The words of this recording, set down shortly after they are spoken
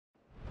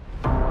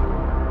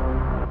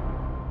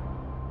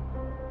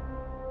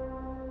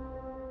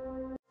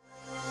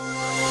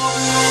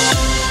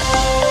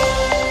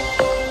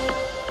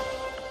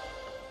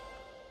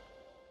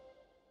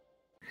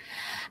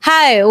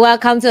Hi,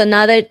 welcome to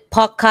another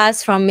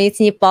podcast from Ms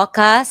Nhi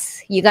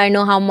Podcast. You guys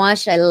know how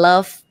much I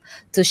love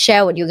to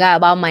share with you guys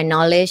about my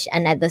knowledge.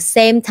 And at the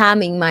same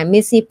time, in my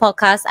Ms Nhi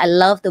Podcast, I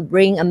love to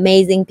bring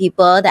amazing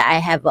people that I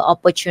have an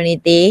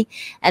opportunity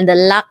and the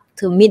luck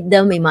to meet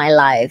them in my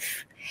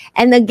life.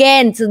 And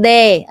again,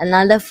 today,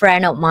 another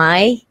friend of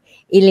mine,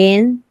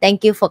 Eileen,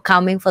 thank you for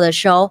coming for the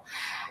show.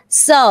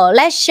 So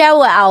let's share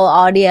with our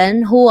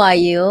audience, who are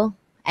you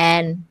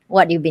and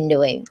what you've been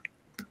doing.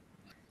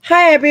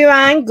 Hi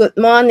everyone, good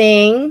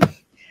morning.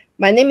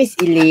 My name is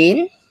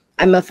Eileen.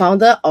 I'm a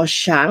founder of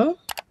Shang,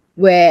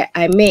 where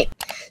I make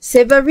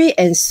savory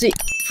and sweet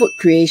food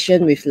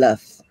creation with love.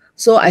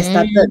 So I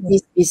started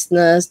this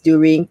business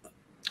during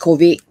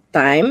COVID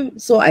time.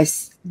 So I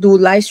do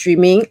live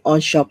streaming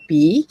on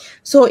Shopee.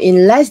 So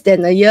in less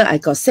than a year, I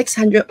got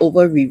 600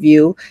 over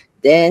review.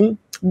 Then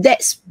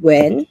that's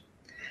when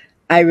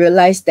I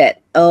realized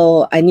that,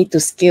 I need to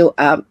scale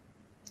up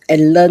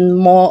and learn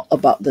more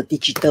about the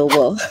digital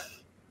world.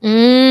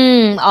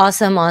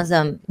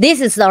 Awesome.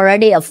 This is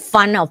already a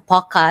fun of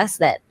podcast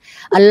that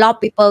a lot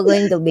of people are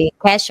going to be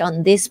catch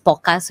on this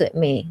podcast with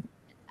me.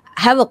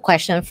 I have a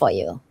question for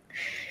you.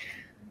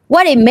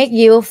 What it make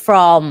you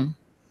from,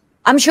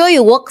 I'm sure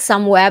you work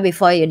somewhere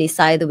before you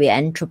decide to be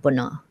an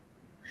entrepreneur.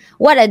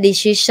 What a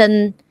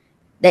decision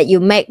that you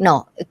make?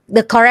 No,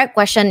 the correct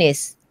question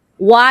is,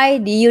 why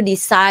do you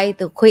decide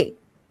to quit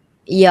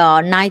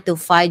your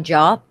 9-to-5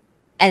 job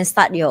and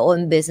start your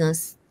own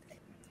business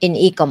in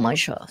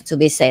e-commercial, to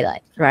be say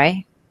that,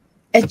 right?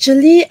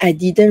 Actually, I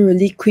didn't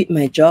really quit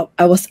my job.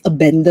 I was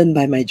abandoned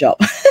by my job.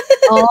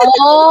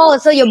 Oh,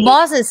 so your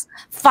bosses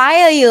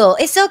fire you.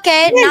 It's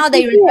okay. Yes, now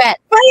they regret.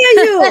 Fire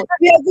you.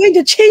 We are going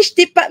to change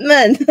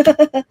department.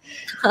 But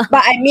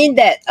I mean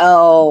that,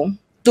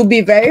 to be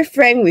very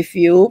frank with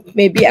you,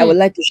 maybe I would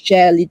like to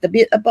share a little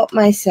bit about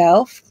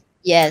myself.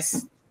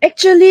 Yes.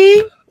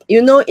 Actually,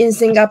 in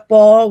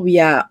Singapore, we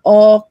are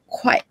all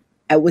quite,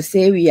 I would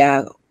say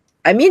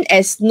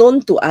as known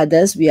to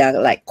others, we are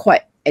like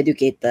quite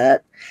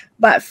educated.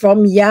 But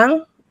from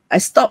young, I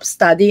stopped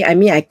studying.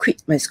 I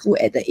quit my school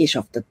at the age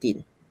of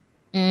 13.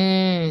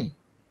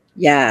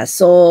 Yeah,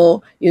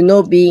 so,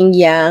 being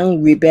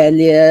young,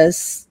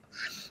 rebellious,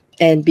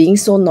 and being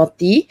so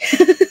naughty,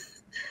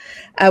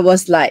 I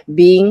was like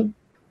being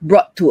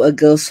brought to a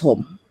girl's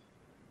home.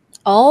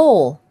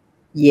 Oh.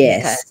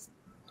 Yes. Okay.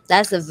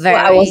 That's a very...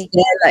 So I was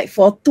there like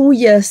for 2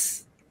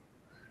 years.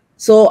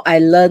 So I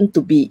learned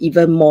to be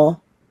even more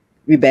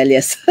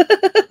rebellious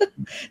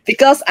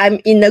because I'm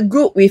in a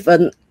group with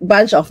a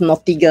bunch of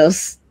naughty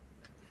girls.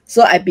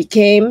 So I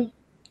became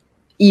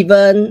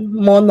even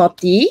more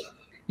naughty.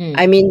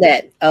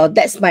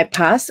 That's my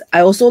past. I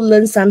also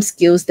learned some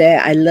skills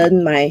there. I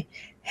learned my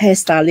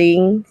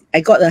hairstyling.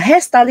 I got a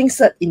hairstyling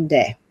cert in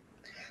there.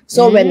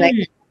 So when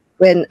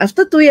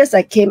after 2 years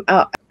I came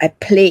out, I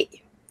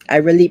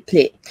really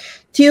played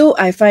till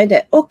I find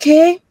that,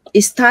 okay,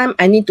 it's time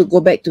I need to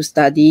go back to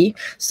study.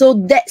 So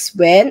that's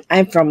when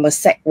I'm from a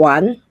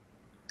secondary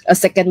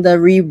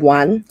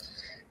one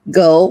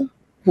girl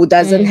who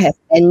doesn't have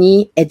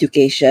any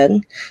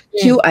education,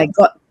 till I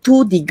got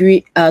 2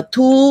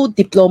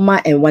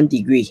 diploma and 1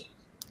 degree.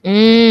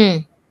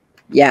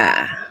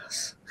 Yeah.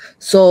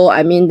 So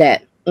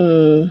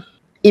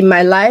in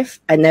my life,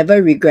 I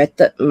never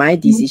regretted my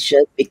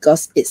decision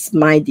because it's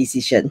my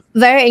decision.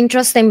 Very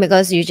interesting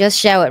because you just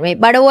shared with me.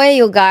 By the way,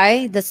 you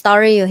guys, the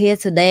story you hear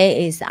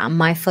today is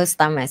my first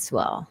time as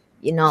well.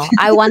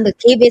 I want to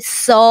keep it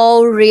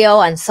so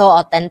real and so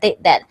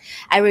authentic that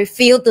I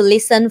refuse to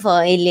listen for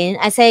Eileen.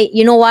 I say,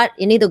 you know what?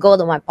 You need to go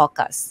to my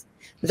podcast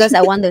because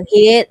I want to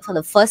hear it for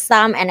the first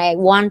time and I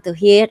want to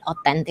hear it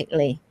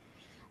authentically.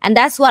 And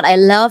that's what I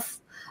love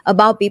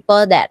about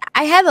people, that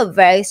I have a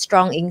very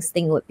strong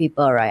instinct with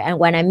people, right? And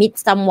when I meet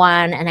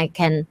someone and I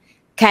can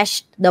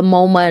catch the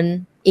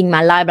moment in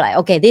my life, like,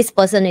 okay, this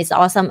person is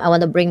awesome, I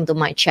want to bring to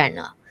my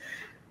channel.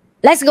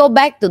 Let's go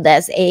back to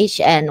that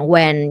age and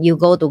when you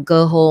go to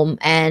girl home.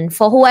 And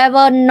for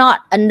whoever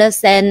not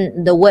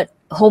understand the word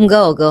home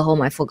girl or girl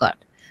home, I forgot.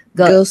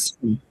 Girls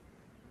home.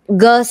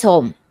 Girls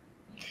home.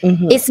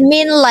 It's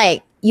mean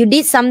like you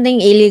did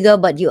something illegal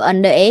but you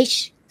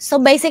underage. So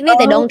basically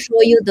they don't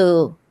throw you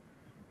to,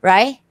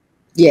 right?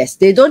 Yes,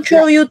 they don't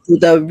throw you to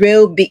the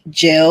real big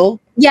jail.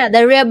 Yeah,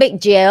 the real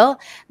big jail.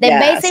 They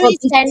basically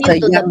send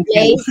you to the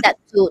place that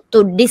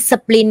to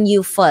discipline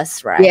you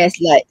first, right? Yes,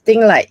 like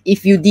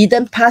if you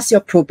didn't pass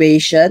your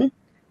probation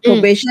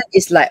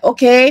is like,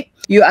 okay,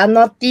 you are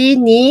naughty,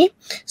 Nhi.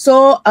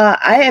 So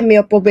I am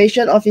your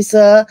probation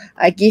officer.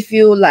 I give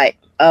you like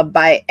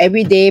by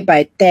every day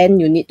by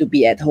 10 you need to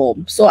be at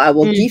home. So I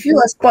will give you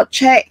a spot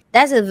check.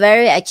 That's a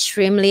very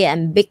extremely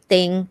and big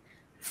thing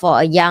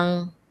for a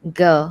young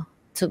girl,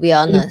 to be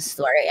honest.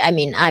 Right? I've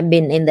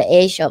been in the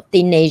age of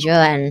teenager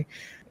and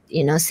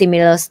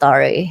similar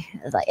story.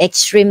 It's like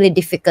extremely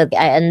difficult.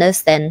 I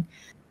understand.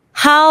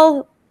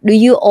 How do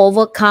you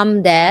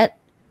overcome that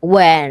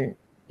when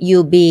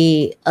you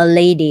be a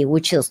lady,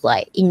 which is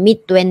like in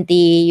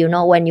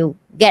mid-20, when you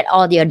get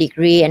all your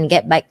degree and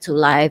get back to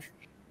life?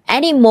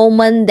 Any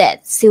moment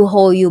that still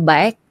hold you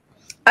back?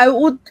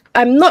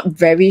 I'm not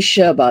very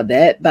sure about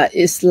that, but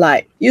it's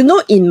like,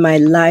 in my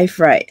life,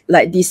 right?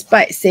 Like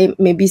despite same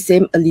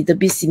a little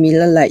bit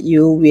similar like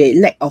you, we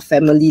lack of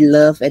family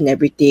love and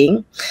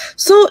everything.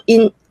 So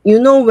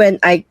when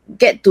I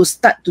get to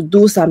start to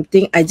do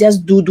something, I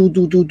just do.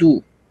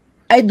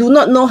 I do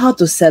not know how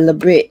to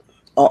celebrate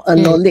or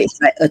acknowledge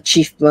like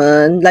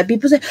achievement. Like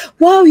people say,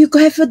 wow, you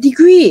could have a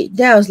degree.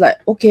 Then I was like,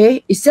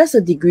 okay, it's just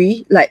a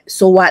degree. Like,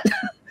 so what?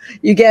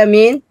 You get what I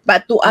mean?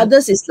 But to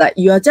others, it's like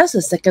you are just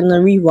a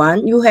secondary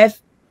one. You have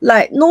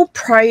like no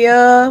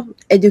prior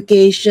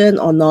education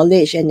or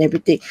knowledge and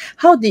everything.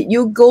 How did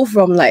you go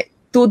from like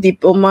 2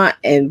 diploma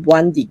and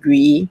 1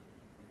 degree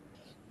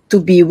to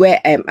be where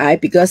am I?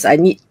 Because I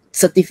need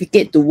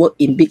certificate to work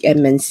in big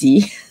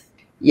MNC.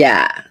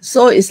 Yeah.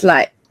 So it's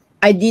like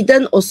I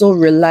didn't also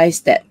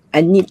realize that I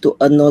need to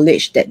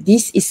acknowledge that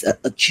this is an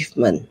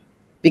achievement.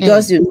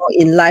 Because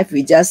in life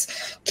we just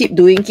keep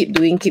doing.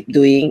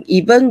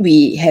 Even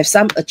we have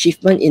some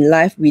achievement in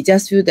life, we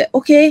just feel that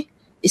okay,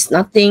 it's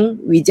nothing.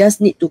 We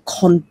just need to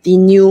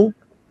continue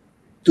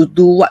to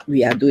do what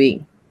we are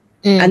doing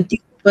until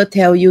people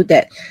tell you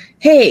that,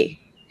 hey,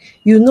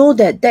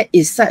 that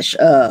is such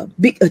a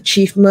big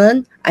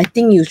achievement. I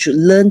think you should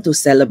learn to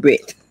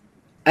celebrate.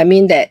 I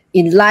mean that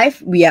in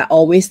life, we are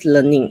always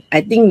learning.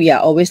 I think we are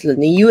always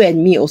learning. You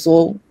and me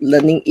also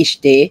learning each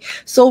day.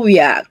 So we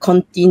are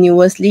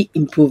continuously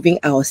improving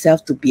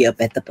ourselves to be a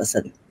better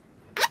person.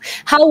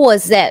 How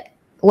was that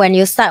when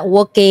you start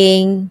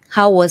working?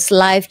 How was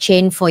life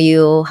change for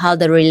you? How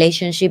the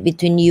relationship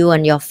between you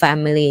and your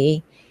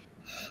family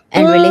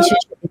and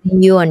relationship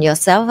between you and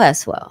yourself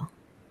as well?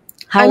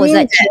 How was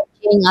that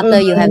changing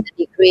after you have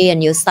the degree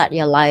and you start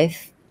your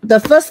life? The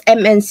first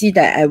MNC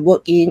that I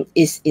work in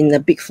is in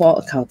a Big Four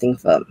accounting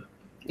firm.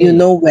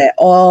 Where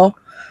all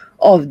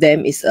of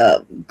them is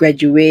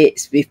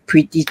graduates with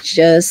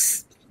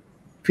prestigious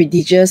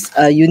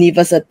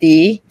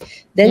university.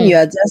 Then you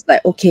are just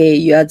like, okay,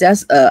 you are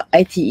just a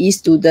ITE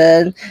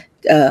student,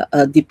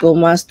 a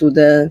diploma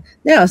student.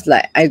 Then I was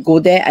like, I go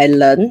there, I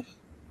learn.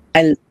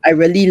 I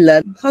really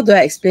learn. How do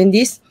I explain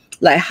this?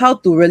 Like how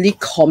to really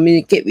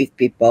communicate with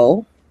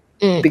people.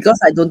 Because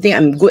I don't think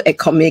I'm good at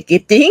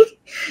communicating.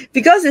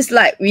 Because it's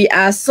like we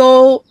are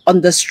so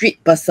on the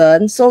street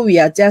person. So we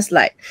are just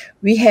like,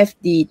 we have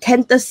the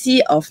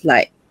tendency of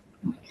like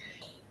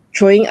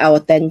throwing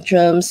our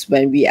tantrums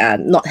when we are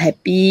not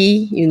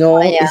happy.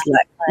 It's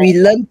like we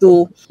learn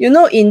to,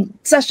 in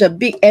such a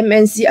big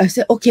MNC, I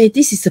said, okay,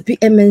 this is a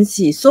big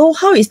MNC. So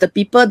how is the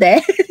people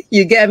there?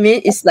 You get what I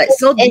mean? It's like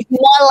so. It's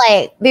more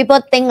like people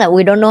think that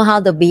we don't know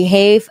how to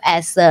behave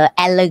as an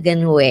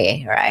elegant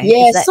way, right?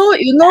 Yeah. So,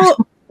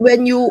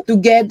 when you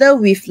together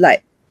with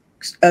like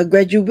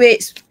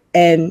graduates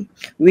and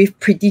with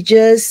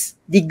prestigious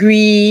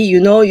degree,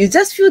 you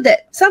just feel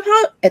that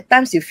somehow at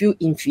times you feel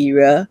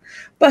inferior,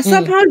 but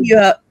somehow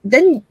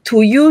then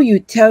to you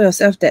tell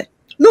yourself that,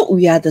 look,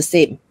 we are the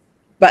same,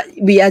 but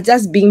we are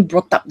just being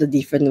brought up the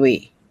different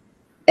way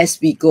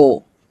as we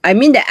go. I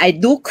mean that I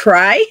do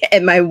cry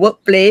at my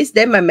workplace.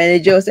 Then my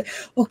manager will say,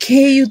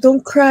 okay, you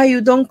don't cry.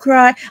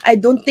 I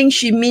don't think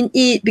she mean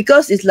it.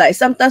 Because it's like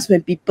sometimes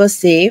when people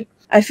say,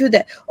 I feel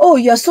that, oh,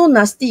 you're so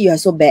nasty, you are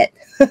so bad.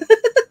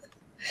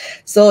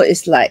 So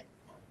it's like,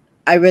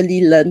 I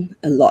really learn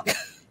a lot.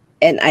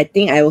 And I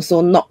think I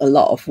also knock a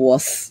lot of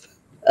walls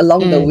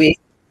along the way.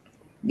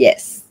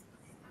 Yes.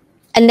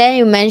 And then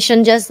you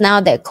mentioned just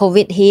now that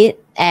COVID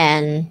hit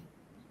and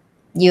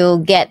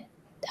you get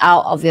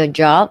out of your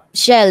job.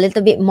 Share a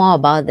little bit more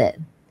about that.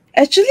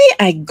 Actually,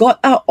 I got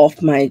out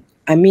of my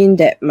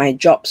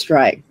jobs,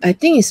 right? I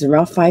think it's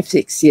around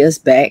 5-6 years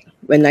back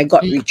when I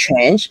got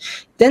retrenched.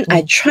 Then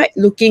I tried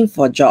looking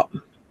for a job.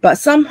 But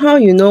somehow,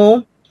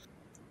 no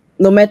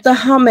matter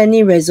how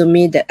many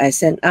resume that I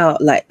sent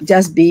out, like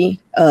just being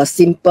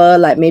simple,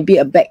 like maybe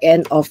a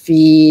back-end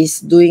office,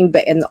 doing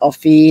back-end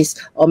office,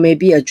 or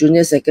maybe a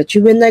junior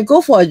secretary. When I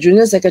go for a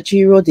junior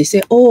secretary role, they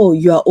say, oh,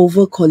 you are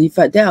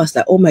overqualified. Then I was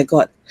like, oh my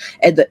God,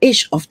 at the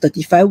age of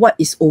 35, what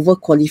is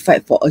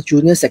overqualified for a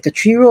junior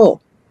secretary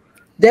role?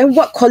 Then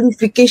what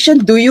qualification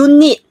do you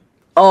need?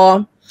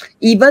 Or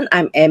even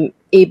I am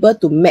able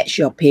to match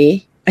your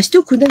pay, I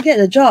still couldn't get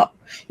a job.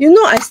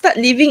 I start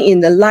living in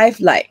the life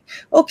like,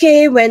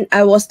 okay, when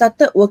I was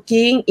started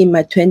working in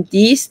my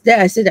 20s, then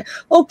I said that,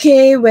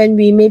 okay, when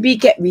we maybe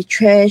get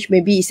retrenched,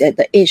 maybe it's at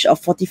the age of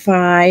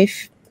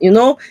 45,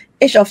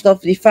 age of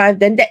 45,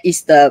 then that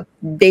is the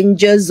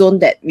danger zone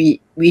that we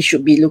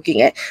should be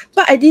looking at.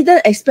 But I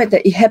didn't expect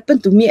that it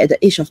happened to me at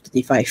the age of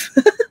 35.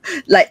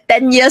 Like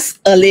 10 years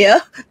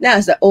earlier. Then I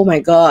was like, oh my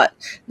God.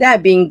 Then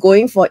I've been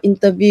going for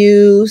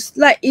interviews.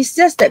 Like, it's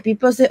just that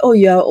people say, oh,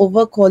 you are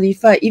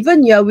overqualified.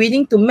 Even you are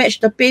willing to match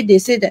the pay, they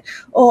say that,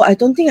 oh, I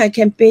don't think I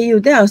can pay you.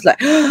 Then I was like,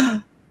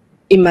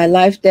 in my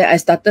life, then I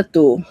started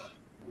to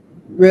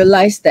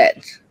realize that,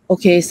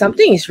 okay,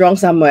 something is wrong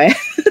somewhere.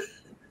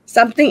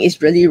 Something is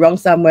really wrong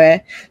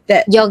somewhere.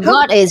 That your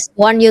God is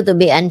want you to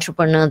be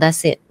entrepreneur.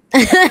 That's it.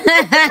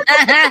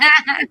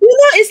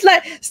 It's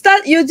like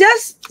starting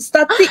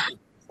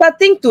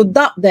to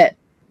doubt that,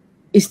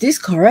 is this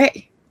correct?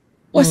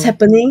 What's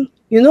happening?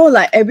 You know,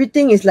 like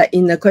everything is like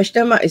in a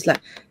question mark. It's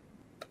like,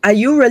 are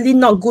you really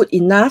not good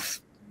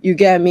enough? You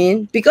get what I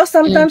mean? Because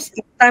sometimes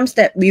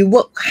that we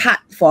work hard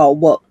for our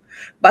work,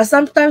 but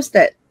sometimes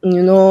that,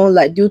 you know,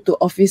 like due to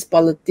office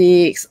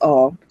politics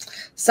or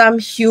some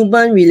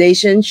human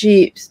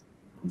relationships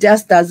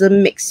just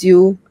doesn't makes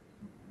your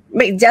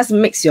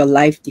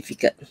life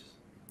difficult.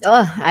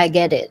 Oh, I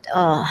get it.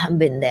 Oh, I've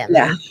been there,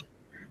 Yeah. man.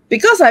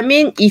 Because I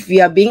mean, if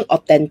you are being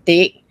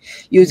authentic,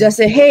 you just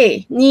say,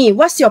 hey, Nhi,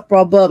 what's your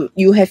problem?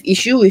 You have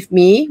issue with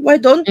me. Why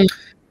don't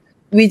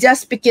we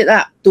just pick it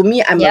up? To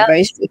me, I'm a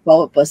very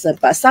straightforward person.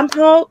 But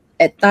somehow,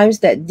 at times,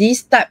 that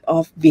this type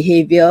of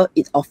behavior,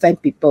 it offends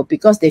people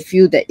because they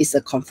feel that it's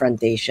a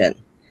confrontation.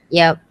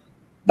 Yep.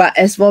 But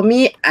as for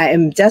me, I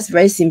am just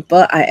very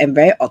simple. I am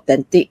very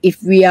authentic.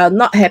 If we are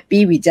not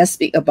happy, we just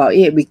speak about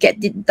it. We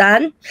get it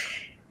done,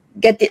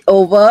 get it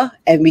over,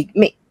 and we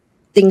make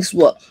things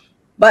work.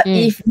 But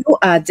if you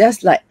are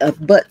just like a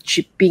bird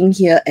chirping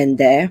here and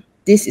there,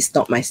 this is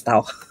not my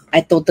style. I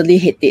totally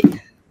hate it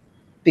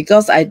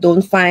because I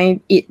don't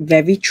find it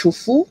very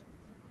truthful.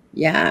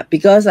 Yeah,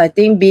 because I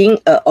think being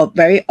a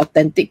very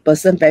authentic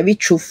person, very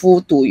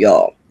truthful to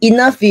your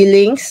inner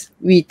feelings,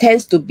 we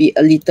tend to be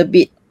a little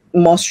bit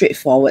more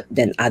straightforward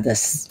than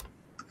others.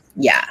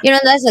 Yeah. You know,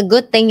 that's a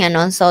good thing and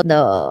also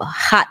the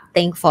hard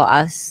thing for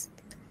us.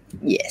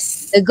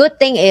 Yes. The good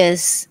thing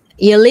is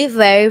you live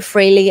very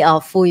freely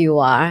of who you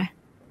are.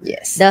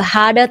 Yes. The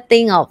harder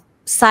thing of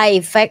side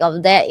effect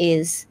of that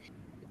is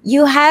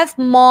you have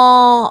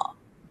more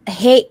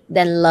hate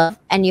than love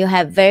and you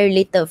have very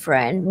little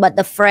friend, but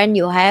the friend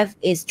you have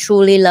is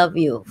truly love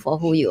you for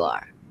who you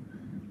are.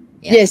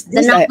 Yeah. Yes.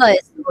 The number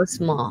is so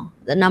small.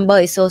 The number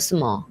is so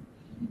small.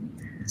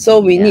 So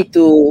we need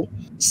to,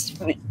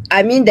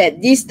 I mean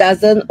that this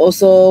doesn't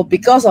also,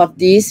 because of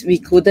this, we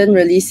couldn't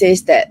really say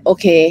that,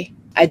 okay,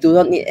 I do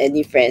not need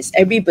any friends.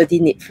 Everybody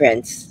needs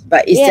friends.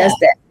 But it's just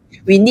that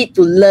we need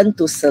to learn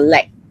to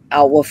select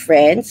our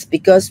friends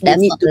because we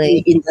need to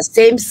be in the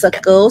same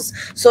circles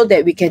so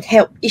that we can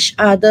help each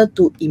other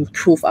to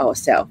improve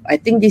ourselves. I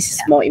think this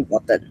is more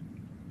important.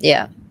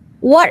 Yeah.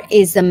 What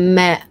is the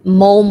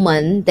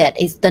moment that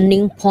is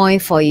turning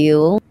point for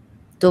you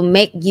to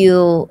make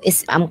you,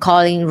 I'm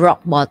calling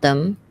rock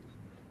bottom,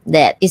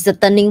 that is the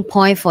turning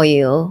point for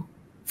you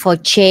for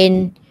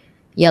change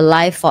your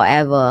life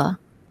forever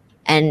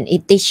and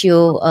it teach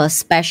you a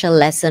special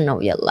lesson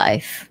of your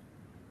life?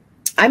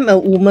 I'm a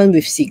woman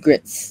with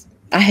secrets.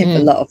 I have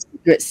a lot of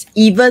secrets.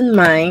 Even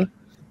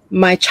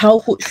my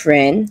childhood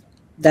friend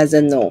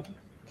doesn't know.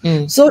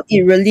 So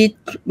it really,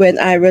 when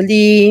I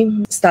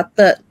really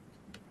started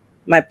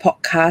my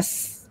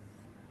podcast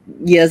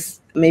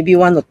years, maybe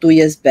 1 or 2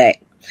 years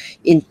back,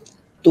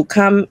 to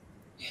come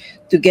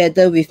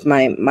together with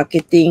my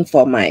marketing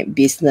for my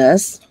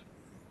business,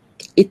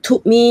 it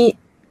took me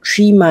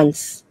 3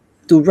 months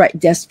to write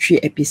just 3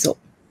 episodes.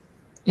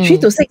 3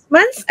 to 6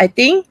 months, I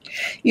think.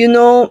 You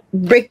know,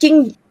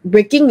 breaking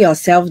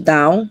yourself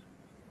down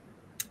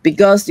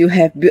because you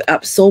have built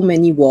up so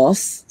many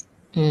walls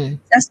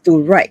just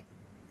to write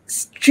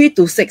 3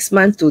 to 6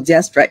 months to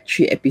just write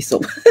 3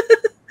 episodes.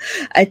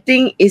 I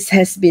think it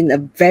has been a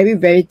very,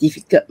 very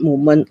difficult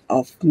moment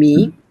of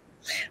me.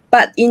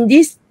 But in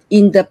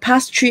the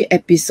past 3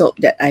 episodes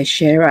that I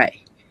share,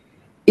 right,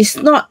 it's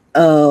not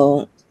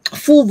a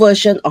full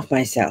version of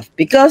myself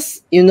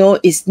because, you know,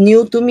 it's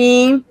new to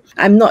me.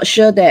 I'm not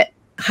sure that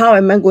how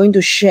am I going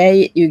to share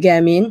it, you get what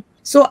I mean?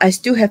 So I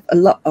still have a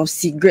lot of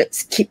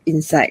secrets kept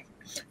inside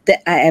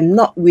that I am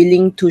not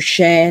willing to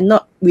share,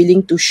 not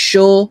willing to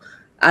show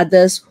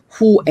others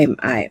who am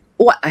I,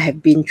 what I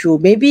have been through.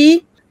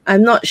 Maybe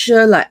I'm not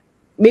sure, like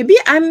maybe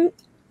I'm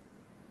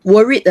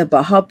worried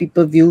about how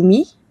people view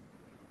me.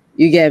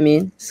 You get what I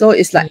mean? So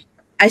it's like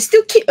I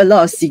still keep a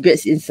lot of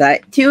secrets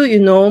inside till, you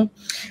know,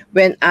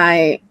 when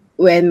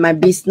my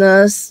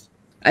business,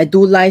 I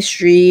do live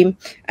stream,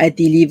 I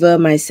deliver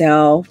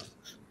myself,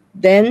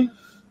 then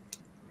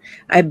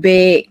I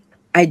bake,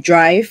 I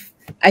drive.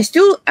 I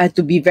still have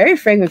to be very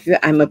frank with you,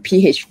 I'm a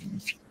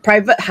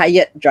private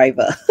hired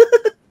driver.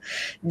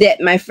 That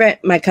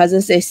my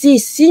cousin says, see,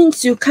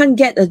 since you can't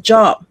get a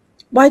job,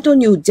 why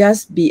don't you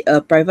just be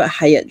a private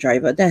hired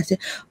driver? Then I said,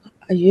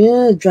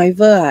 yeah,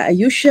 driver, are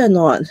you sure or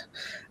not?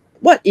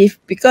 What if,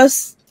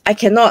 because I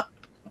cannot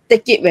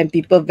take it when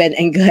people vent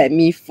anger at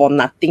me for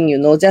nothing, you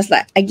know, just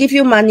like, I give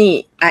you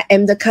money, I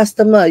am the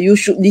customer, you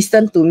should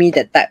listen to me,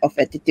 that type of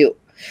attitude.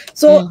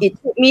 So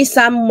it took me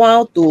some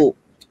while to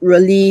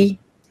really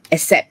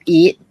accept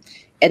it.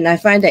 And I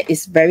find that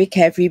it's very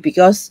carefree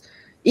because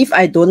if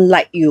I don't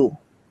like you,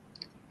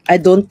 I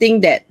don't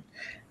think that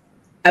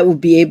I will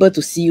be able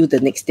to see you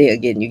the next day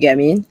again. You get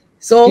what I mean?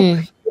 So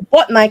you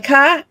bought my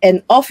car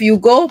and off you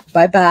go.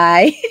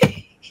 Bye-bye.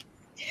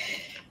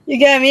 You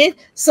get what I mean?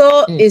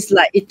 So it's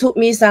like it took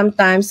me some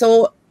time.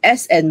 So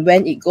as and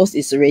when it goes,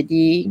 it's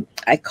already,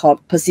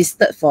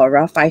 persisted for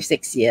around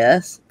 5-6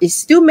 years. It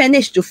still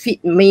managed to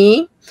feed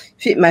me,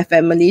 feed my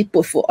family,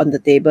 put food on the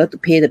table to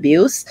pay the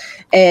bills.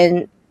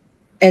 And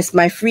as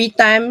my free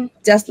time,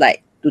 just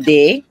like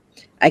today,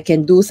 I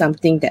can do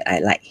something that I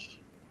like.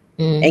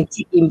 and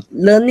keep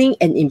learning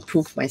and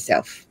improve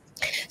myself.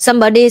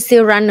 Somebody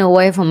still run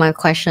away from my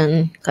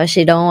question because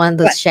she don't want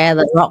to share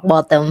the rock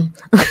bottom.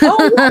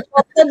 Rock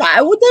bottom,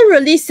 I wouldn't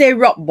really say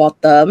rock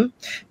bottom,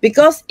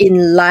 because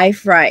in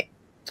life, right,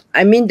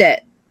 I mean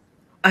that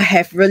I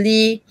have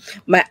really,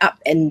 my up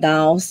and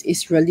downs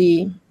is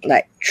really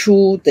like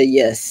through the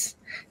years.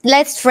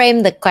 Let's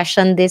frame the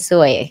question this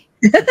way.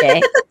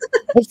 Okay.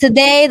 If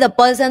today the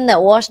person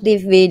that watched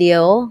this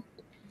video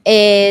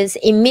is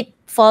in mid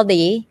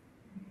 40,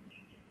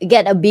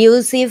 get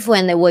abusive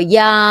when they were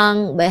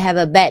young, but have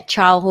a bad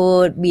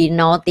childhood, be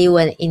naughty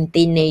when in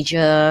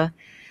teenager,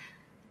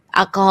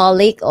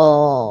 alcoholic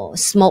or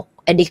smoke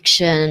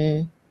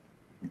addiction,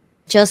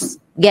 just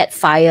get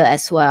fired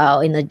as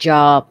well in a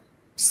job,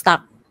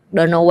 stuck,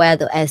 don't know where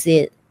to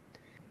exit.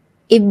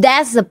 If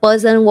that's the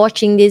person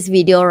watching this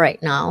video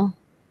right now,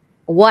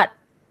 what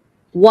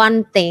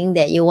one thing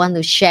that you want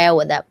to share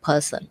with that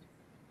person?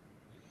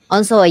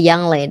 Also a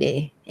young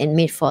lady in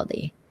mid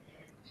 40.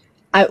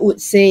 I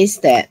would say is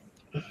that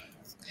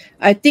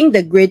I think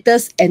the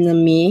greatest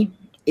enemy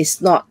is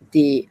not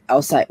the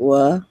outside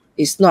world,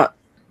 it's not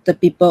the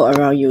people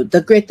around you.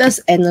 The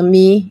greatest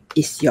enemy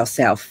is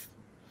yourself.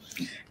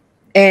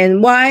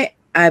 And why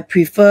I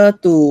prefer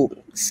to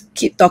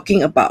keep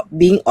talking about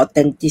being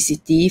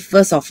authenticity,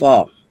 first of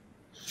all,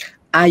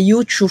 are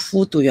you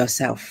truthful to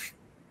yourself?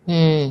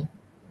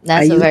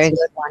 That's a very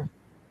good one.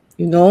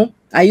 You know,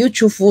 are you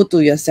truthful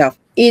to yourself?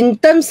 In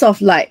terms of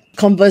like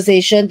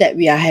conversation that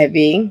we are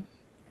having,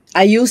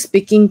 are you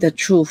speaking the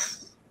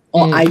truth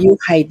or are you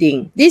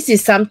hiding? This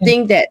is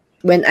something that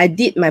when I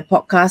did my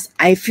podcast,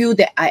 I feel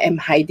that I am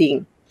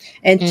hiding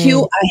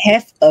until I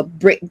have a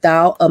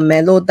breakdown, a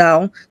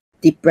meltdown,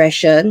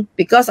 depression,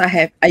 because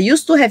I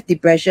used to have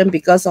depression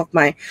because of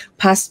my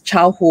past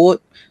childhood.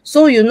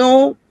 So, you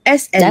know,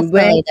 as and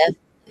when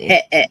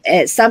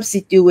at some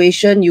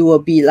situation you will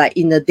be like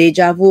in a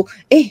deja vu,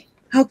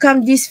 how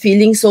come this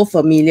feeling so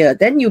familiar?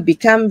 Then you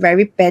become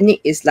very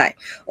panicked. It's like,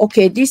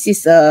 okay, this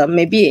is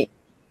maybe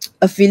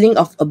a feeling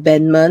of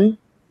abandonment,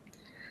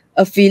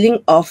 a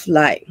feeling of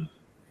like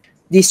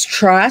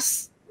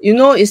distrust. You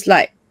know, it's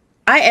like,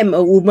 I am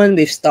a woman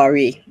with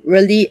story,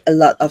 really a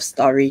lot of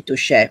story to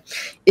share.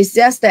 It's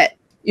just that,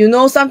 you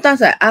know,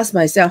 sometimes I ask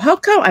myself, how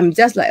come I'm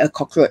just like a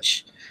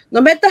cockroach?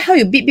 No matter how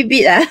you beat,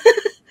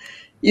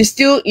 you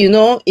still, you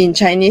know, in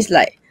Chinese,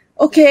 like,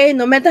 okay,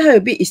 no matter how you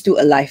beat, it's still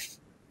alive.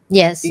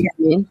 Yes. You know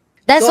what I mean?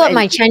 That's what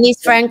my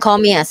Chinese friend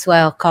called me as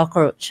well,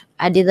 cockroach.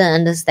 I didn't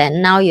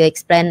understand. Now you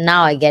explain,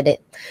 now I get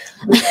it.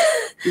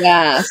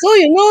 Yeah. So,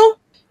 you know,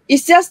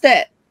 it's just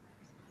that,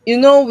 you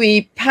know,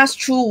 we pass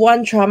through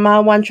one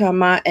trauma,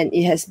 and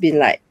it has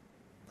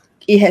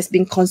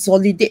been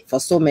consolidated for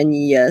so many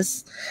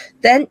years.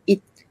 Then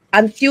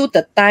until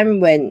the time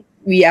when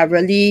we are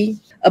really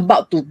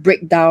about to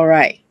break down,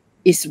 right,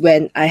 is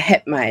when I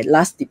had my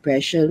last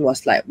depression,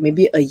 was like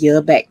maybe a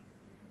year back.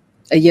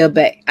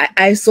 I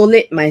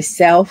isolate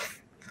myself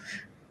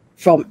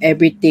from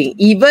everything.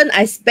 Even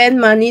I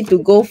spend money to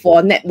go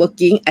for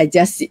networking, I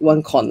just sit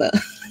one corner.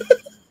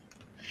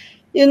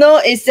 You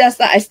know, it's just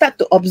like I start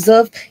to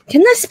observe,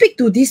 can I speak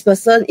to this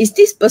person? Is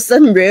this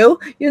person real?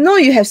 You know,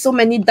 you have so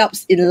many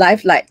doubts in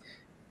life, like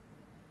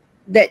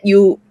that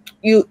you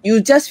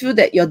just feel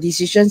that your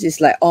decisions is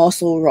like all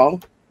so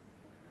wrong,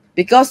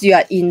 because you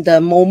are in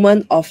the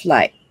moment of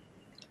like,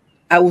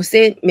 I would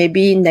say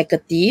maybe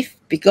negative,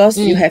 because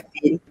you have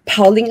been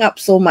piling up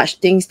so much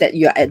things that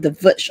you are at the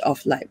verge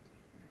of like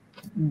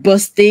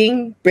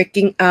bursting,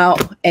 breaking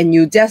out, and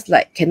you just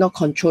like cannot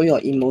control your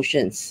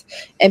emotions.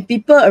 And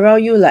people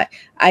around you like,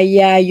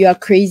 you are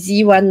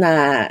crazy one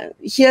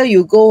here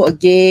you go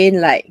again,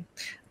 like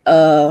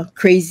a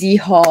crazy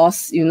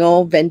horse, you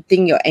know,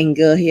 venting your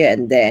anger here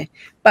and there.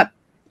 But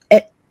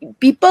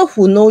people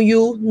who know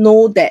you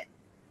know that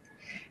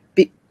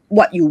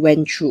what you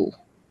went through.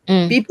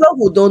 People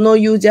who don't know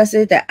you just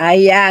say that,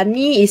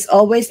 me is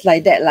always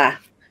like that lah.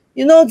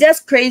 You know,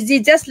 just crazy,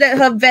 just let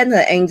her vent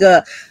her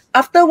anger.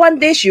 After one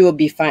day, she will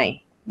be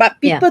fine.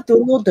 But people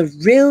don't know the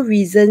real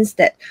reasons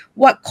that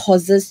what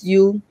causes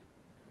you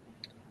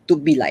to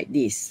be like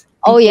this.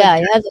 You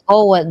have to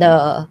go with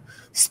the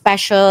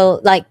special,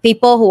 like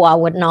people who are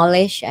with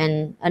knowledge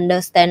and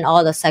understand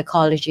all the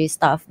psychology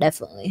stuff,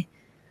 definitely.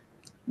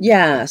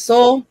 Yeah,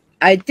 so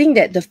I think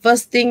that the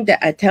first thing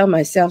that I tell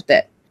myself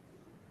that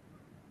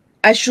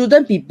I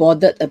shouldn't be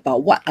bothered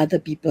about what other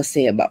people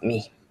say about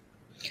me.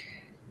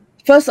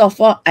 First of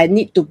all, I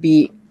need to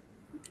be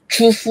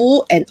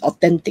truthful and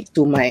authentic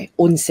to my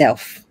own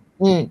self.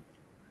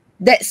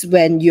 That's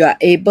when you are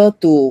able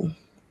to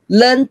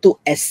learn to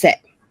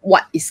accept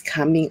what is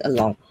coming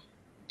along.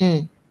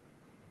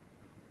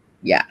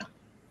 Yeah.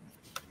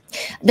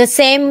 The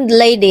same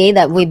lady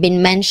that we've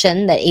been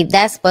mentioned, that if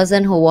that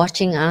person who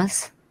watching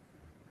us,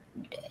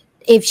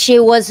 if she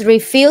was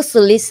refused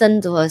to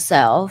listen to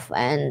herself,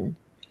 and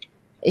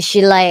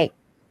she like,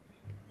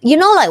 you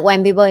know, like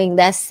when people in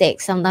that state,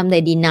 sometimes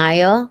they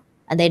denial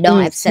and they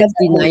don't accept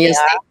who they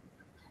are,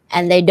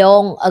 and they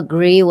don't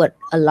agree with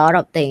a lot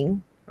of things,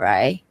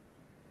 right?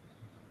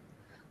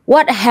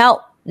 What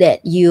help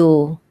that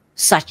you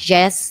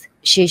suggest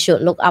she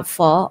should look up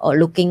for or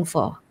looking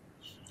for?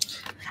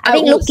 I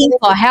think looking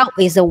for help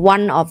is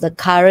one of the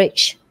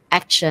courage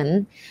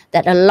action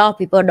that a lot of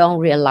people don't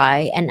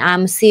realize, and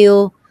I'm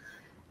still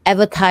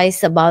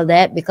advertise about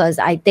that because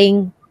I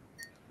think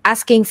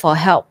asking for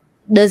help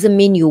doesn't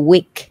mean you're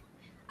weak.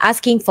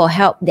 Asking for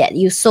help that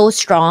you're so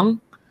strong,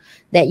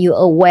 that you're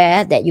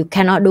aware that you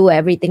cannot do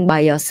everything by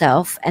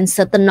yourself, and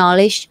certain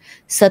knowledge,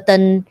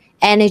 certain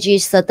energy,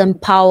 certain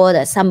power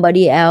that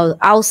somebody else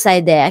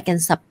outside there can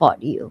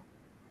support you.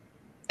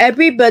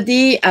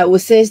 Everybody, I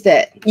would say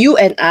that you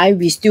and I,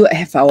 we still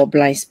have our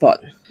blind spot.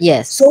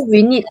 Yes. So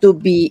we need to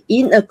be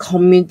in a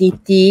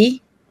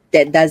community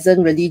that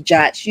doesn't really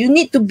judge. You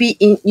need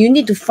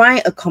to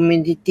find a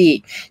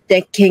community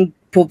that can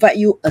provide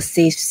you a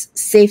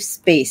safe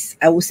space.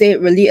 I would say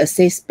really a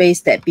safe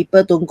space that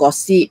people don't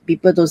gossip,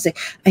 people don't say,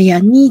 "Aya,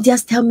 Nhi,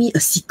 just tell me a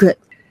secret."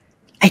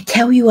 I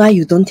tell you,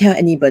 you don't tell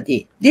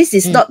anybody. This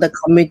is not the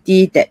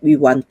community that we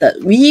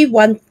wanted.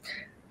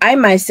 I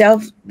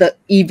myself,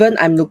 even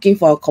I'm looking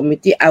for a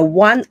community, I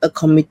want a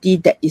community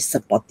that is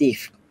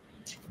supportive.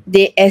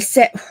 They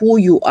accept who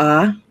you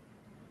are,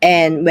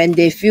 and when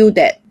they feel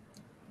that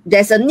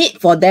there's a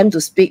need for them to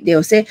speak, they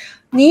will say,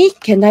 "Nhi,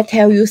 can I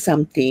tell you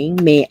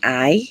something? May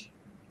I?"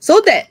 So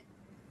that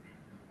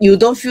you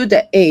don't feel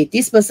that, hey,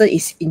 this person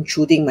is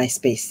intruding my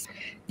space.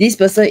 This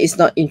person is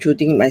not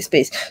intruding my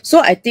space. So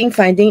I think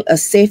finding a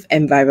safe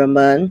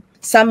environment,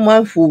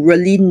 someone who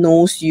really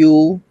knows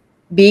you,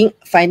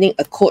 finding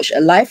a coach, a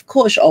life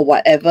coach or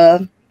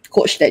whatever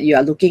coach that you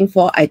are looking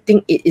for, I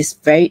think it is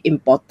very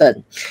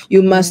important.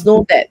 You must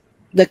know that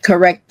the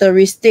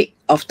characteristic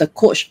of the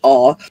coach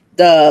or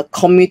the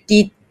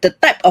community, the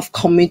type of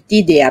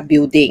community they are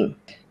building.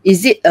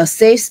 Is it a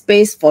safe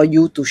space for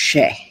you to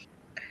share?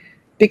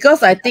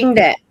 Because I think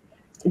that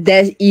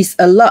there is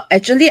a lot,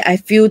 actually I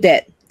feel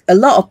that a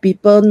lot of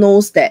people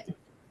knows that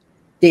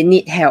they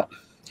need help,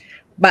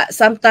 but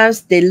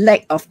sometimes they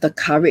lack of the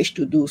courage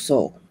to do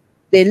so.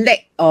 They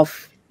lack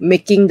of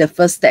making the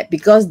first step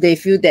because they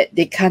feel that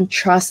they can't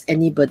trust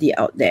anybody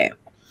out there.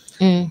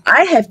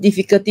 I have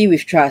difficulty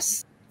with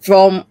trust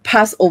from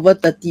past over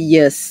 30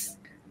 years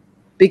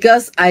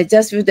because I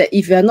just feel that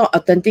if you're not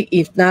authentic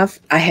enough,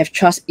 I have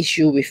trust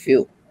issue with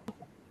you.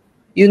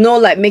 You know,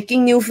 like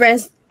making new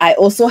friends, I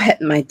also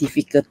had my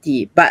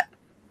difficulty, but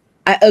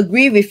I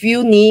agree with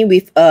you, Nhi,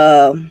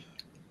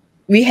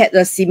 we had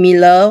a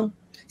similar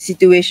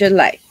situation,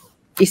 like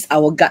it's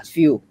our gut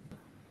feel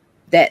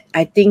that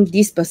I think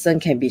this person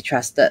can be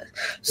trusted.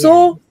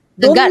 So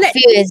the gut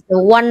feel is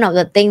one of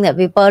the things that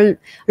people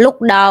look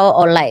down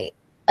or like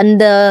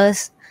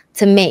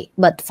underestimate.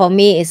 But for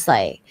me, it's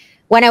like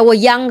when I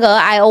was younger,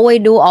 I always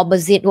do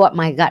opposite what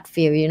my gut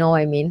feel. You know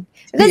what I mean?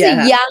 Because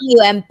you're young,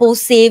 you're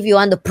impulsive, you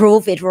want to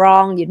prove it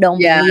wrong, you don't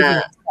believe in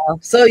yourself.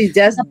 So you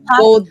just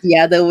go the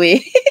other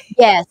way.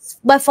 Yes.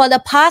 But for the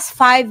past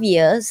 5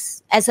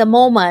 years, as a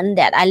moment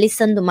that I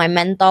listened to my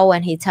mentor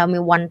when he tell me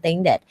one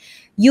thing, that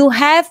you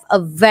have a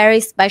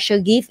very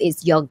special gift,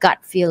 is your gut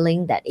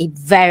feeling that it's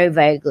very,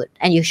 very good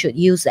and you should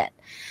use it.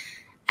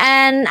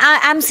 And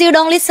I'm still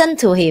don't listen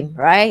to him,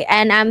 right?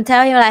 And I'm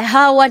telling him like,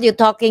 what you're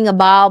talking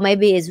about,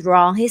 maybe it's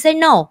wrong. He said,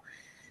 no,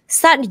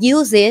 start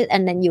use it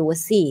and then you will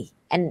see.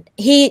 And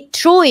he,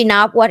 true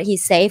enough, what he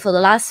said for the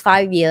last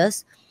 5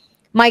 years,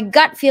 my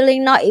gut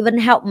feeling not even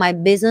help my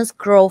business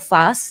grow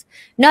fast,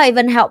 not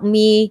even help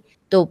me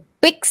to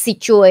pick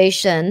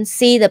situation,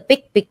 see the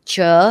big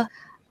picture,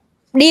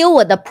 deal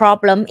with the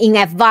problem in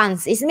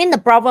advance. It means the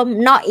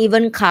problem not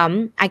even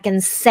come, I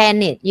can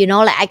send it, you know,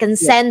 like I can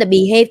send the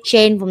behavior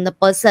change from the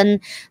person,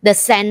 the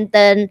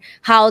sentence,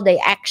 how they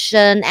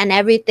action and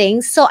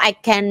everything. So I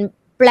can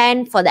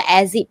plan for the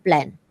exit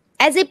plan.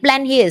 Exit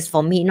plan here is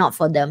for me, not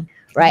for them.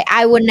 Right?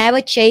 I would never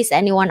chase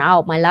anyone out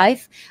of my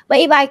life. But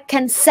if I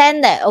can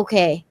send that,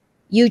 okay,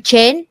 you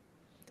change,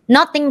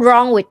 nothing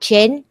wrong with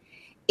change.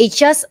 It's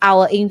just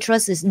our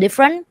interest is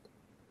different.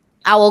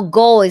 Our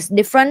goal is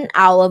different.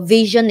 Our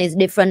vision is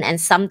different.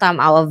 And sometimes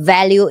our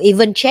value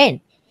even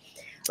change.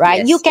 Right?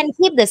 Yes. You can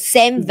keep the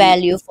same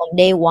value from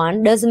day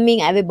one. Doesn't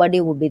mean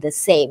everybody will be the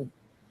same.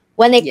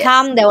 When they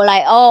come, they were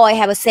like, oh, I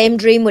have a same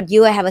dream with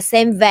you. I have a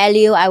same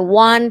value. I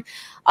want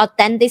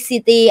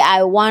authenticity,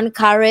 I want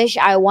courage,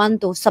 I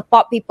want to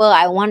support people,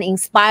 I want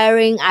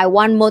inspiring, I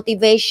want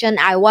motivation,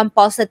 I want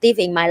positive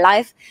in my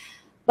life.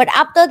 But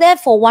after that,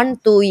 for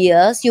 1-2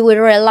 years, you will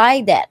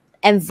realize that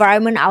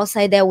environment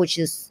outside there, which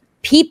is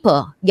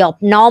people, your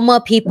normal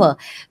people,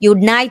 your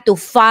 9 to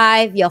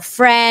 5, your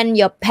friend,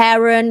 your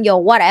parent,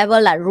 your whatever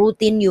like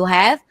routine you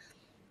have,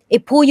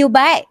 it pull you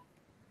back.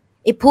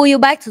 It pull you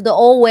back to the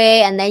old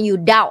way, and then you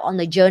doubt on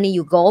the journey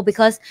you go,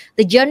 because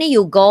the journey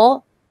you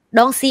go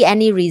don't see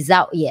any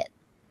result yet,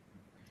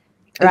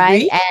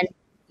 right?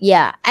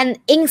 And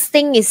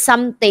instinct is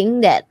something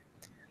that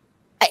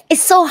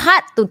it's so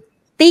hard to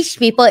teach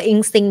people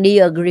instinct. Do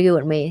you agree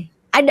with me?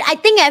 I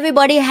think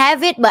everybody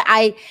have it, but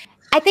I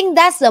think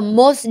that's the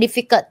most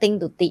difficult thing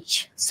to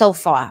teach so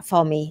far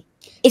for me.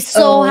 It's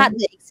so hard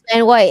to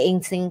explain what is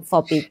instinct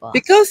for people.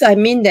 Because I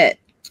mean that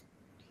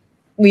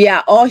we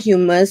are all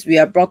humans. We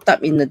are brought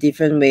up in a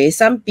different way.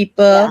 Some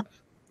people, Yeah.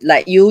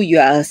 like you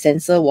are a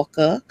sensor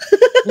walker.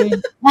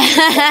 Mm.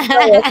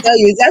 So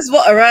you just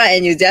walk around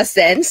and you just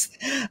sense.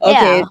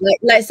 Okay, Yeah.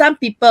 like some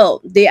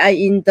people, they are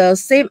in the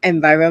same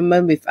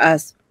environment with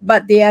us,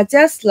 but they are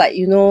just like,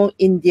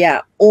 in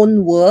their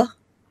own world.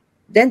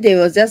 Then they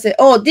will just say,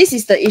 oh, this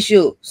is the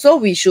issue, so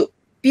we should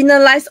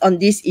penalize on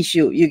this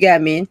issue. You get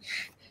what I mean?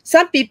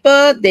 Some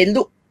people,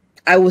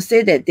 I would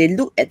say that they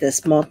look at the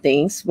small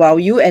things, while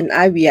you and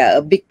I, we are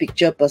a big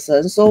picture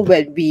person. So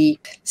when we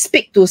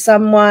speak to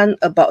someone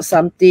about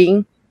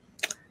something,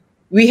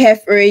 we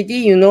have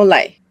already,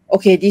 like,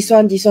 okay, this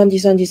one,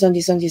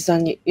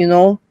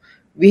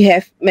 we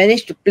have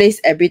managed to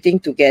place everything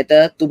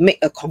together to make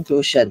a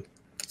conclusion.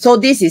 So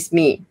this is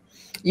me.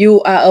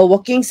 You are a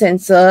walking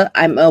sensor.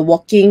 I'm a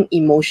walking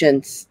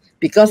emotions,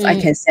 because I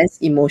can sense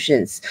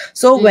emotions.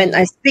 So when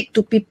I speak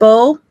to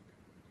people,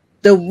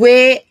 the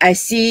way I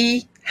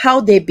see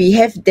how they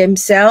behave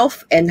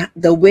themselves and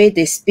the way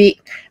they speak,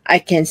 I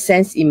can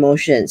sense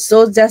emotions.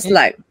 So just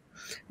like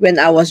when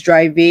I was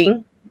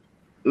driving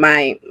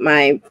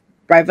my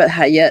private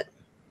hired,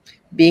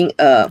 being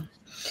a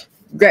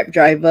Grab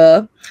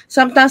driver,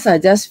 sometimes I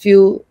just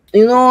feel,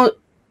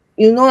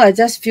 I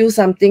just feel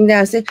something.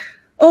 Then I say,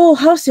 oh,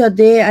 how's your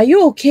day? Are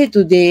you okay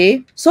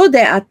today? So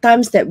there are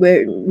times that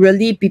where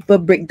really people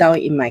break down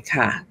in my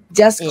car,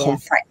 just Yeah.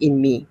 confide in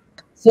me.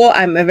 So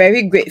I'm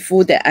very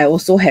grateful that I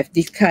also have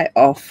this kind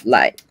of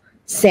like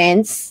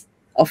sense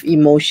of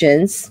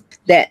emotions,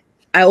 that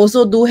I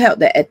also do help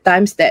that at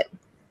times that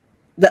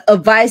the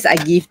advice I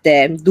give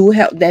them do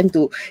help them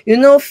to,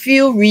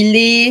 feel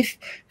relief,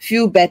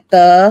 feel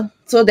better,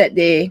 so that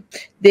they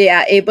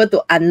are able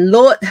to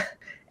unload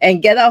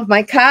and get out of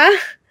my car,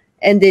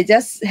 and they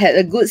just had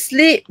a good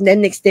sleep.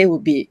 Then next day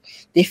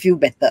they feel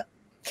better.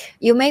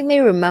 You make me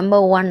remember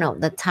one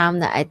of the time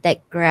that I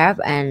take Grab,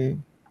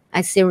 and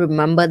I still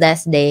remember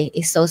that day.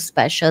 It's so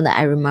special that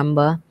I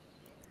remember.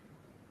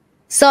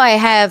 So I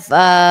have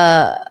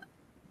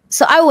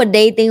so I was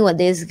dating with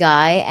this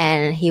guy,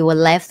 and he was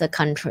left the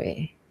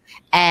country,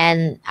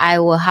 and I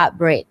was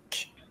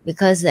heartbreak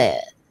because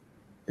the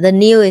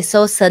news is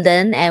so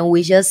sudden, and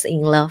we just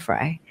in love,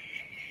 right?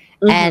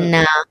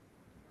 And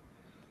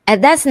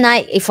at that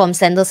night, from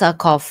Sentosa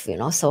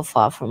Cove, so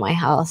far from my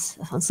house,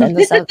 from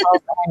Sentosa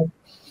Cove,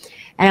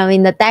 and I'm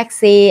in the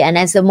taxi, and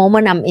as the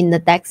moment I'm in the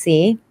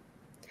taxi,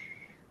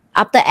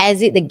 after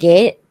exit the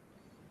gate,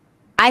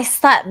 I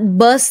start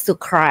burst to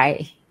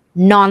cry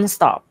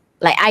non-stop.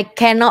 Like I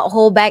cannot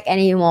hold back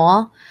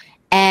anymore.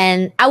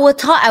 And I would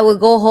thought I would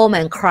go home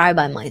and cry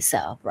by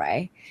myself,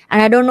 right?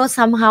 And I don't know,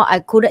 somehow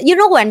I couldn't.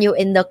 When you're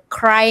in the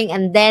crying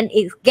and then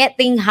it's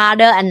getting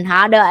harder and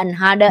harder and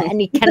harder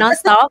and it cannot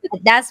stop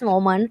at that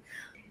moment.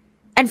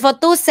 And for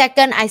 2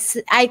 seconds,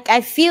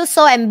 I feel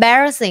so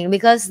embarrassing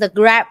because the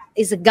Grab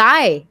is a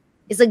guy.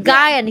 It's a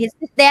guy and he's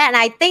there, and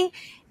I think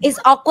it's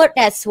awkward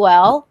as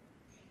well.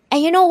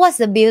 And you know what's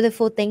the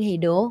beautiful thing he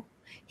do?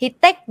 He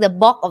take the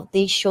box of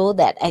tissue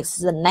that is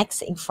the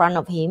next in front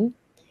of him.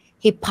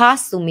 He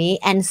passed to me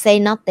and say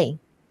nothing.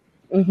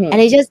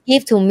 And he just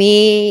give to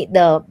me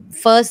the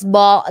first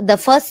box, the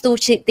first two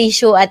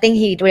tissue. I think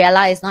he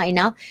realized not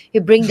enough. He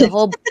bring the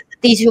whole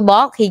tissue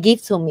box. He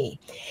give to me.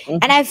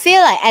 And I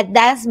feel like at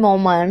that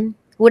moment,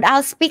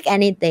 without speak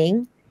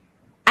anything,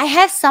 I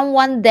have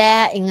someone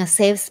there in a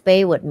safe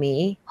space with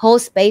me,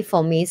 hold space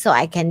for me, so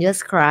I can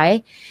just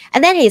cry.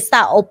 And then he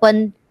start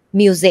open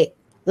music,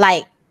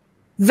 like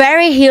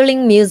very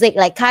healing music,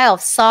 like kind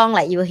of song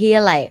like you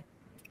hear like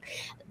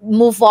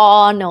move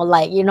on, or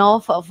like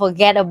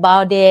forget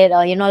about it,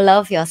 or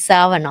love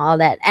yourself and all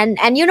that. And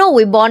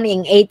we born in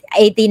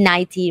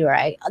 1890,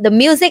 right? The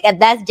music at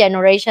that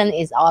generation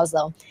is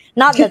awesome,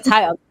 not the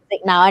type of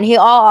music now. And he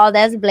all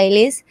that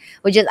playlist,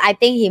 which is, I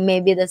think he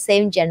may be the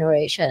same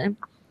generation.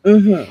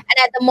 And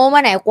at the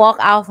moment I walk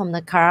out from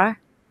the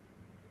car,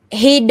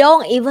 he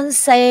don't even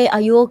say,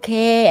 are you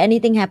okay,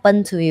 anything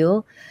happened to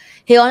you?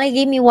 He only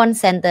give me one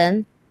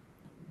sentence: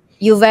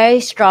 you're very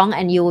strong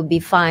and you will be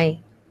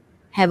fine.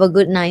 Have a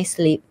good night's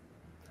sleep.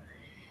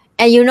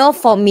 And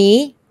for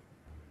me,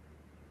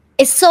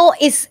 it's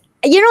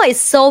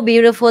so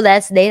beautiful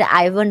that day that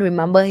I even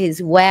remember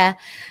his wear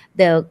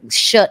the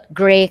shirt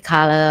gray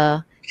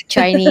color,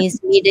 Chinese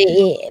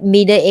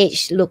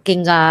middle-aged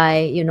looking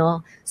guy,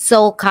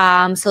 so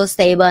calm, so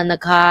stable in the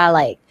car.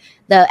 Like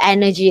the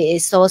energy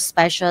is so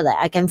special that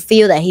I can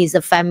feel that he's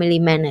a family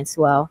man as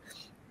well.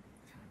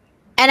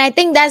 And I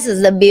think that's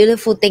the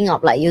beautiful thing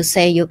of, like you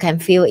say, you can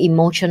feel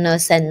emotional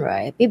sense,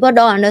 right? People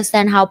don't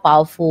understand how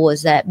powerful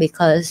is that,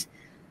 because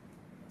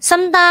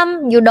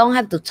sometimes you don't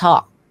have to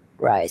talk,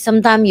 right?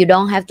 Sometimes you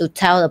don't have to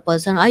tell the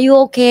person, are you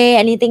okay?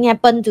 Anything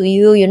happened to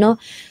you,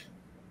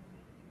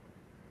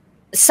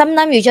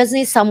 Sometimes you just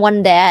need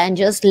someone there and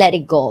just let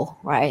it go,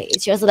 right?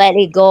 It's just let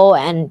it go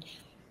and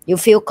you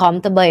feel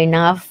comfortable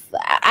enough.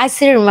 I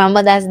still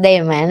remember that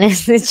day, man.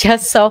 It's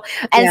just so,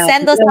 and Yeah,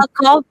 Santos because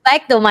call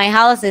back to my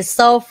house is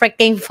so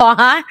freaking far.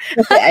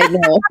 I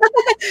know.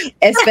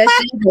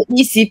 Especially the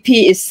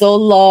ECP is so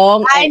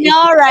long I and it's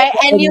know, right?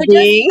 never And you just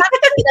ending. stuck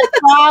in the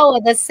crowd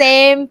with the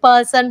same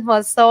person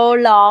for so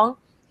long,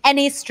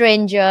 any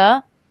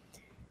stranger,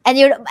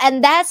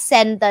 and that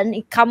sentence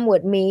it come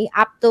with me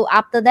up to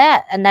after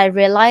that, and I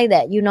realized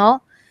that you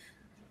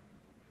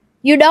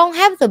don't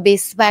have to be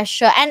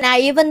special. And I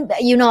even,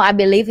 I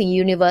believe in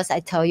universe. I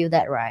tell you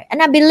that, right? And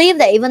I believe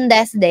that even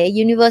that day,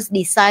 universe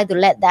decide to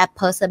let that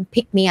person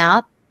pick me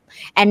up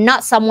and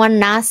not someone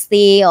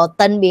nasty or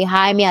turn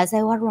behind me. I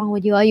say, what's wrong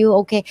with you? Are you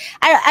okay?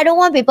 I don't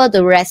want people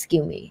to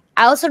rescue me.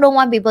 I also don't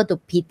want people to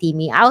pity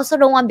me. I also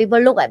don't want people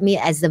to look at me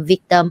as the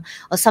victim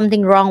or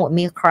something wrong with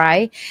me,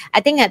 cry.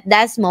 I think at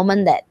that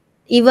moment that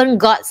even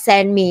God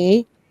sent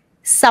me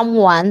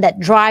someone that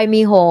drive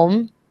me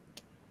home,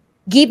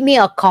 give me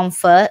a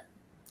comfort.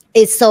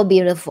 It's so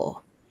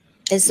beautiful.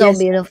 It's so Yes,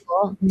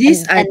 beautiful.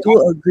 this I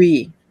do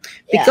agree.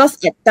 Yeah. Because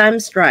at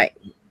times, right,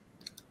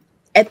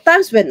 at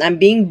times when I'm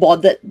being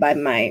bothered by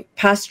my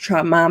past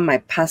trauma, my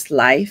past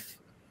life,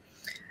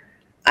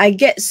 I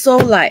get so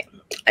like,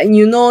 and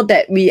you know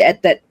that we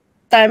at that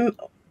time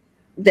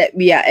that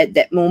we are at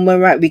that moment,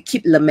 right, we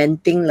keep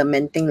lamenting.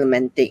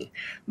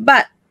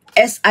 But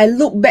as I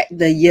look back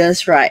the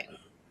years, right,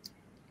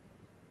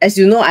 as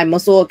you know, I'm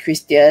also a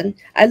Christian.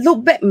 I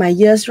look back my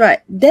years, right,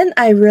 then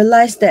I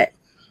realized that,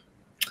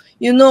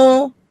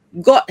 God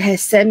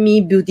has sent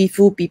me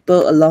beautiful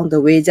people along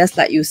the way, just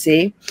like you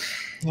say,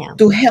 Yeah.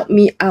 to help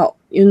me out.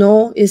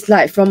 It's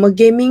like from a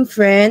gaming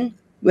friend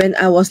when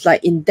I was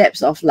like in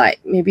debts of like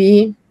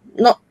maybe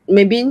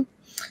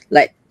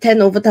like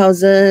 10 over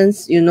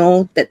thousands,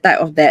 that type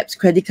of debts,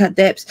 credit card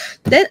debts.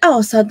 Then all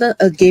of a sudden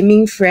a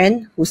gaming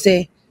friend who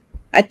say,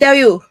 I tell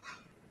you,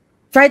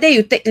 Friday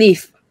you take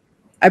leave.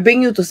 I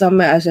bring you to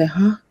somewhere. I say,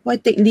 huh? Why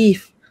take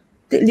leave?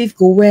 Take leave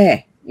go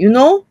where? You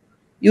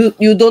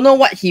don't know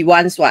what he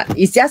wants, what?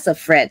 It's just a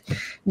friend.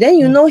 Then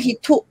he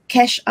took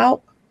cash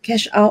out.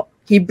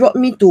 He brought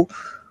me to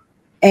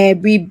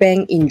every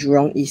bank in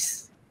Jurong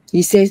East.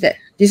 He says that,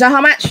 this is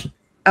how much?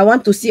 I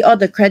want to see all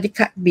the credit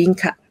card being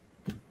cut.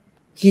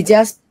 He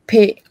just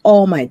paid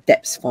all my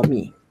debts for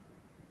me.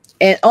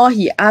 And all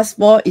he asked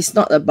for is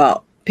not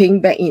about paying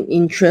back in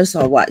interest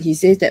or what. He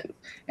says that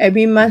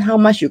every month how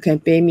much you can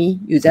pay me,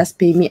 you just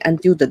pay me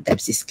until the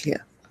debts is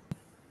clear.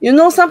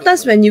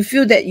 Sometimes when you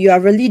feel that you are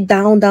really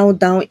down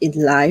in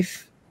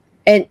life,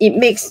 and it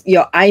makes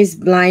your eyes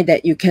blind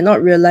that you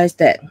cannot realize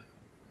that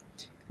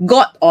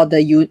God or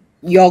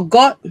your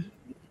God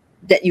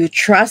that you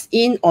trust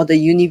in or the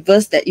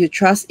universe that you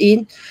trust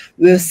in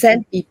will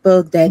send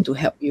people there to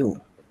help you.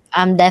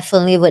 I'm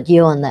definitely with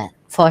you on that,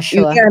 for You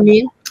sure. get what I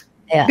mean?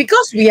 Yeah.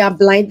 Because we are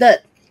blinded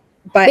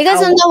by Because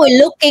sometimes we're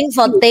looking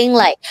for things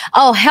like,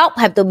 help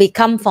have to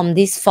become from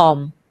this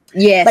form.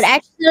 Yes. But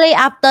actually,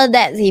 after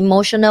that, the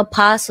emotional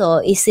pass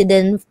or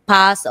incident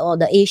pass or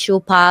the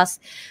issue pass,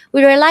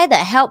 we realize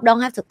that help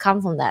don't have to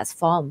come from that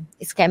form.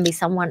 It can be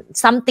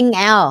something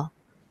else,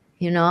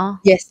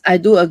 Yes, I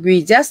do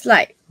agree. Just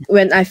like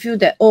when I feel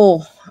that,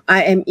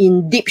 I am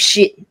in deep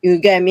shit. You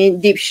get what I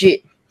mean? Deep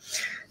shit.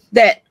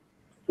 That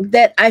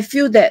I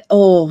feel that,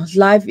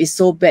 life is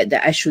so bad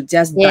that I should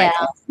just die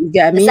off. You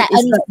get what I mean? It's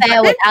like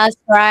unfair with us,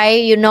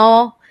 right?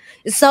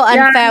 It's so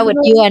unfair with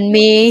you and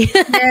me.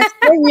 Yes,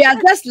 then we are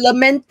just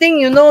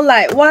lamenting,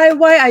 like why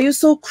are you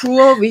so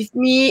cruel with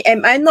me?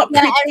 Am I not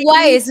pretty? And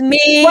why is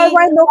me?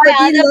 Why nobody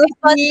other loves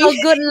people me? so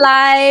good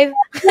life?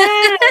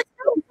 Yeah.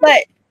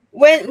 Like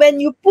when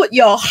you put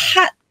your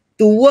heart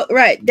to work,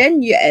 right,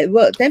 then you're at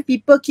work, then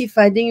people keep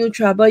finding you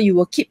trouble, you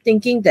will keep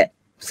thinking that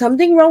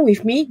something wrong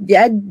with me. Did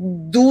I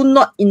do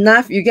not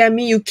enough? You get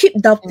me? You keep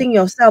doubting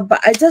yourself. But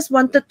I just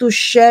wanted to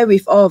share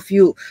with all of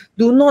you,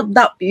 do not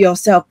doubt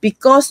yourself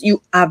because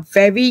you are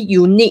very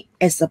unique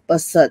as a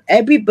person.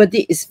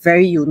 Everybody is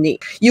very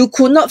unique. You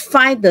could not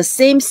find the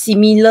same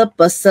similar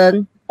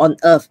person on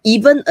earth.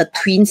 Even a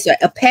twins, right?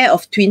 A pair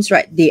of twins,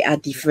 right? They are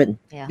different.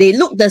 Yeah. They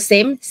look the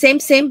same,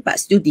 but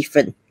still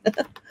different.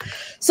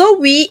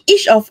 So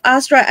each of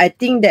us, right? I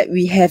think that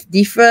we have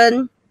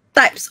different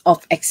types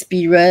of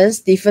experience,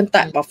 different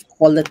type of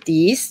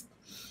qualities,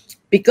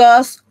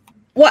 because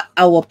what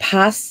our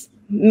past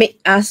make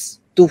us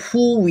to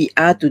who we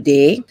are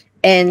today.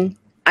 And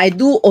I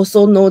do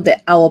also know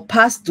that our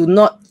past do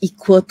not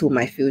equal to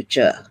my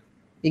future.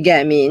 You get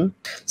what I mean?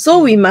 So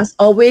we must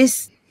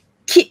always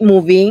keep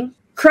moving.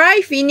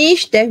 Cry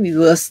finish, then we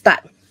will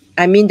start.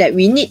 I mean that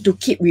we need to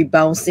keep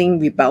rebounding.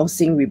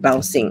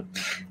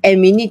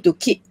 And we need to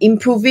keep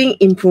improving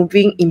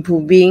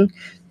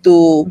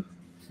to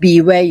be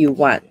where you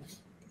want.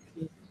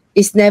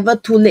 It's never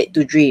too late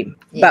to dream.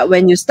 Yeah. But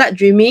when you start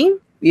dreaming,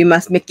 we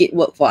must make it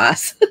work for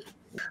us.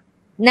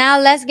 Now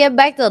let's get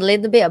back to a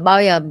little bit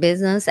about your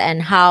business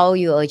and how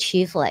you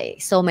achieve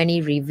like so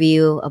many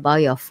review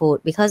about your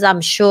food, because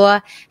I'm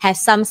sure have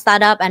some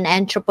startup and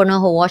entrepreneur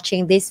who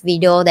watching this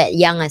video that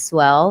young as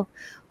well,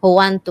 who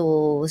want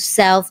to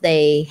sell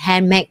their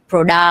handmade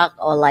product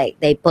or like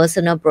their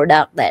personal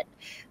product that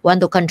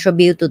want to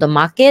contribute to the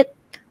market,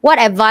 what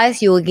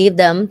advice you will give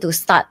them to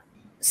start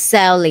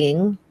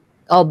selling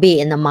or be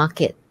in the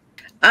market?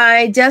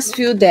 I just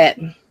feel that,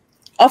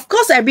 of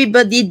course,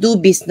 everybody do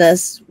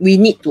business. We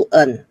need to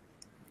earn.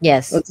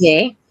 Yes.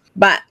 Okay.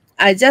 But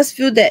I just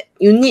feel that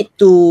you need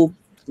to,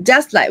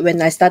 just like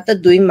when I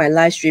started doing my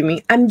live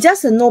streaming, I'm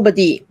just a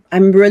nobody.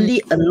 I'm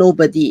really a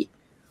nobody.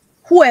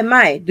 Who am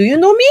I? Do you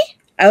know me?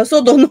 I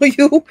also don't know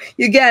you.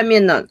 You get what I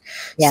mean? Not?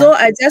 Yeah. So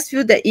I just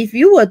feel that if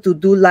you were to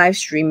do live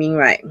streaming,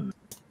 right,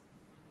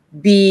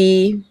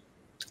 be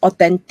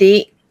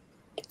authentic,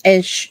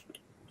 and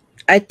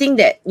I think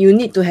that you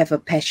need to have a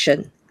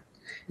passion.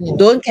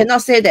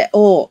 Cannot say that,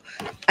 oh,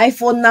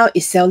 iPhone now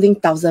is selling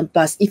 1,000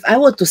 plus. If I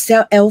were to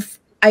sell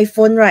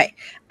iPhone, right,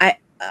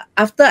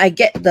 after I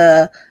get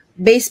the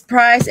base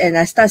price and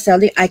I start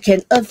selling, I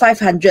can earn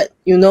 500,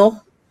 you know.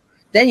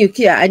 Then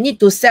I need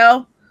to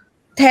sell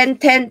 10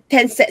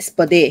 sets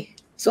per day,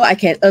 so I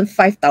can earn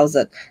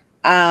 5,000.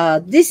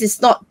 This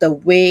is not the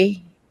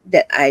way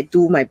that I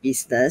do my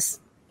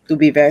business, to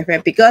be very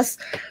frank, because,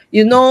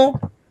 you know,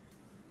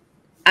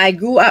 I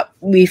grew up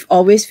with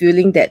always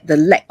feeling that the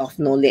lack of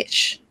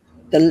knowledge,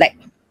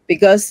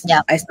 because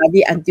I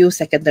studied until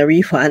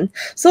secondary 1.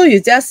 So you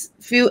just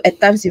feel,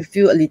 at times you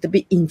feel a little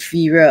bit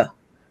inferior,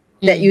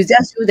 that you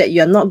just feel that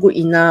you're not good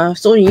enough.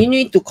 So you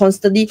need to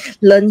constantly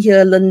learn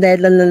here, learn there,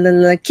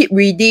 learn, keep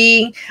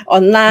reading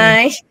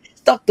online,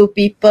 talk to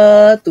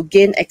people to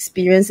gain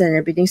experience and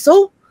everything.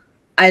 So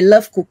I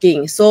love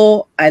cooking.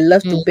 So I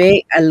love to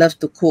bake. I love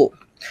to cook.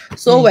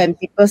 So when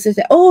people say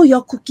that, oh,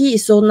 your cookie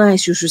is so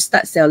nice, you should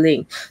start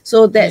selling.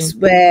 So that's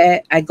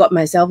where I got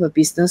myself a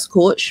business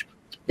coach.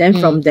 Then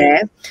from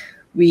there,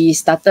 we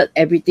started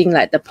everything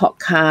like the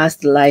podcast,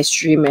 the live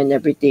stream and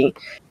everything.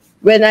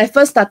 When I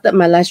first started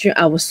my live stream,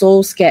 I was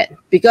so scared,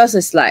 because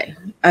it's like,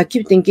 I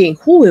keep thinking,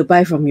 who will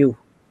buy from you?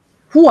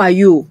 Who are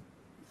you?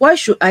 Why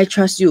should I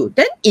trust you?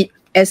 Then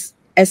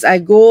as I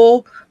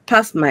go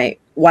past my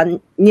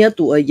 1 year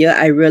to a year,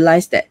 I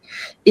realized that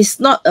it's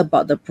not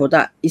about the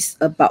product, it's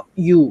about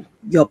you,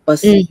 your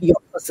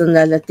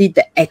personality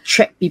that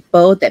attract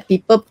people, that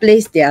people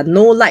place their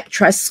no like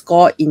trust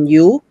score in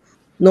you.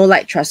 No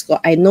like trust score.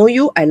 I know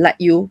you, I like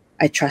you,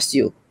 I trust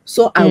you.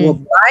 So I will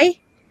buy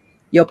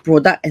your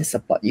product and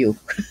support you.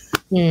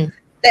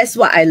 That's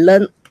what I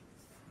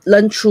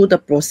learned through the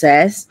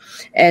process,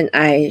 and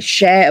I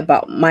share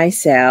about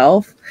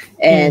myself.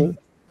 And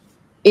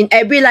in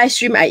every live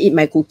stream, I eat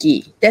my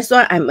cookie. That's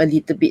why I'm a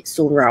little bit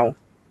so round.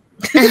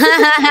 Because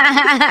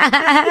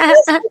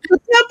to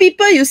tell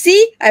people, you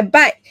see, I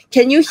bite.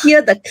 Can you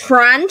hear the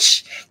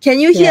crunch? Can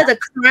you hear the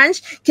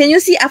crunch? Can you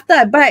see after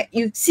I bite?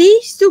 You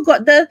see, still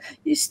got the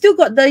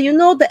you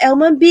know, the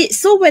almond bits.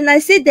 So when I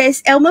say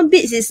there's almond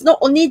bits, it's not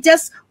only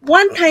just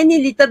one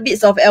tiny little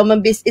bits of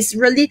almond bits. It's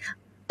really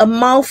a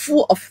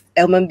mouthful of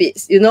almond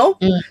bits. You know,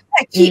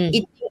 I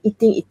keep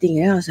eating.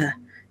 And I was like,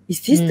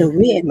 is this the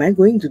way am I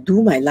going to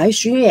do my live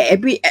stream?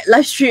 Every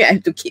live stream, I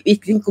have to keep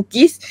eating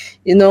cookies.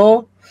 You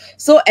know.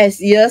 So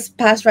as years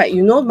pass, right,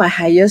 you know, my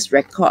highest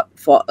record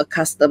for a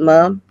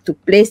customer to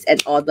place an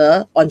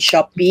order on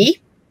Shopee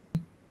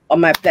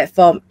on my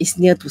platform is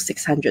near to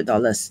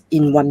 $600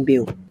 in one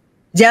bill,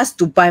 just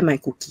to buy my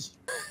cookie,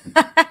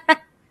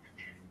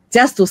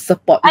 just to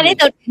support I need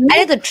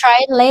to try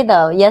it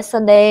later.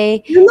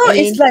 Yesterday, you know,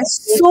 it's like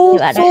so.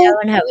 I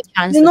haven't had a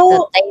chance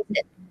to taste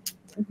it.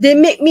 They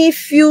make me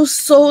feel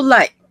so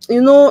like,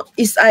 you know,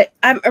 it's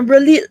I'm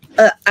really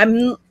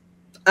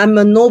I'm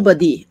a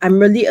nobody. I'm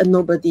really a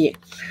nobody.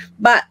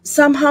 But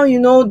somehow, you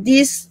know,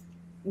 this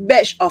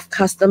batch of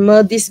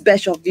customer, this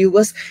batch of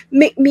viewers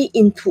make me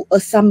into a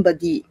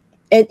somebody.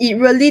 And it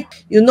really,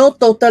 you know,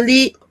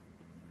 totally,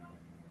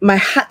 my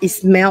heart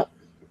is melt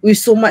with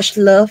so much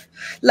love.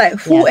 Like,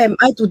 who am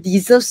I to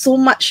deserve so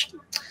much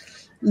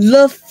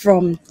love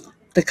from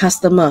the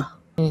customer?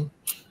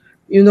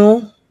 You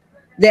know,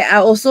 there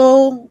are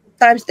also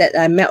times that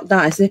I melt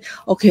down. I say,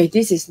 okay,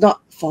 this is not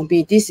for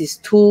me. This is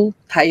too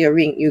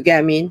tiring. You get what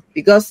I mean?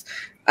 Because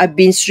I've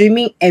been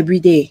streaming every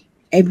day.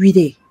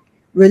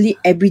 Really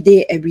every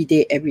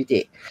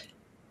day.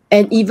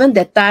 And even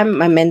that time,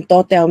 my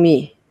mentor tell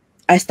me,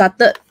 I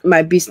started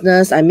my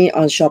business, I mean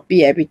on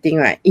Shopee, everything,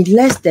 right? In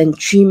less than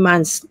 3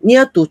 months,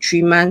 near to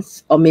 3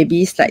 months, or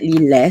maybe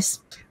slightly less,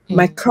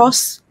 my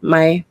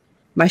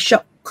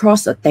shop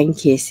crossed a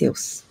 10K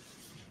sales.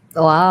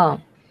 Wow.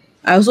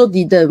 I also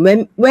didn't.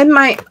 At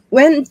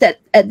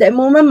that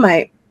moment,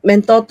 my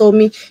mentor told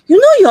me, you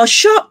know, your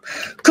shop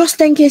crossed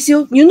 10K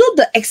sales. You know,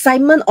 the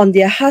excitement on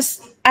their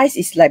eyes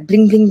is like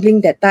bling, bling,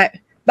 bling, that type.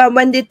 But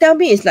when they tell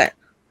me, it's like,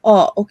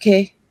 oh,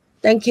 okay,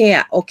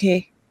 10K,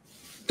 okay.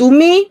 To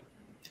me,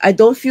 I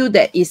don't feel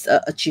that it's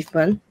an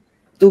achievement.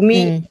 To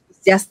me, it's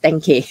just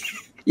 10K.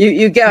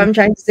 You get what I'm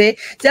trying to say?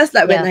 Just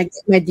like when I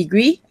get my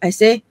degree, I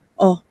say,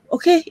 oh,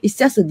 okay, it's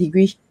just a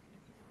degree.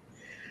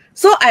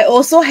 So I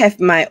also have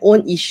my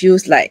own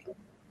issues, like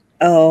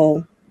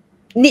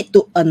need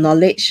to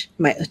acknowledge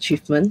my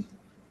achievement.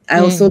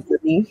 I also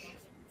learning,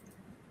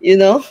 you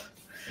know.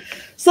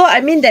 So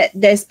I mean that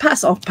there's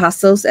parts of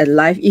parcels in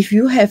life. If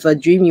you have a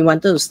dream, you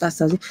wanted to start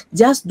something,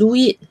 just do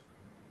it.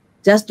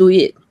 Just do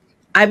it.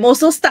 I'm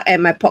also stuck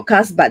at my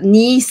podcast, but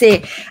Nhi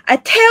say, I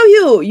tell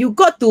you, you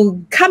got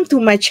to come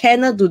to my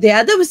channel today.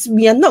 Otherwise,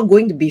 we are not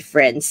going to be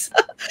friends.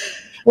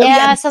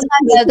 Yeah, sometimes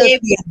you have to,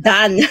 we are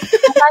done.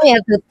 sometimes you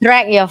have to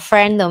track your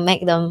friend to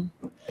make them.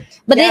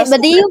 But Yeah,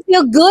 but do you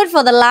feel good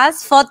for the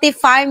last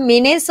 45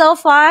 minutes so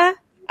far?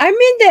 I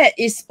mean that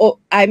is.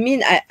 I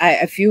mean,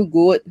 I feel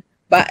good,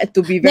 but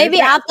to be very Maybe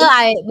after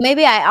I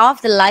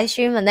off the live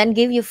stream and then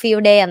give you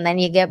few days and then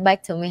you get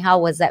back to me. How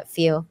was that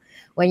feel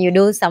when you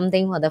do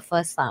something for the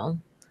first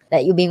time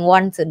that you've been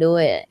wanting to do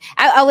it?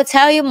 I would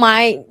tell you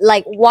my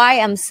like why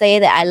I'm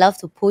saying that I love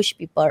to push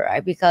people,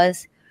 right?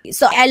 Because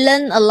so I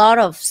learned a lot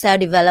of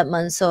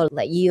self-development, so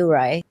like you,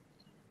 right?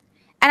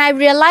 And I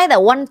realized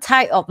that one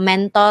type of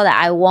mentor that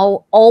I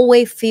will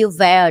always feel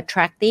very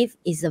attractive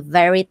is a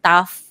very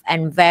tough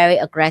and very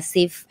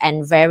aggressive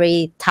and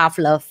very tough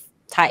love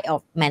type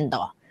of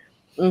mentor.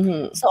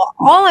 Mm-hmm. So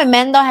all my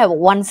mentors have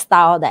one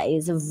style that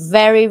is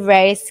very,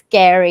 very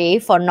scary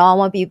for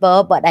normal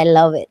people, but I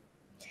love it.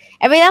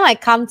 Every time I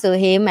come to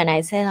him and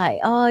I say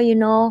like, oh, you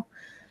know,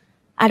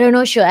 I don't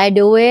know, should I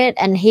do it?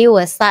 And he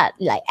will start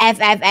like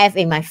F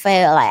in my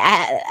face,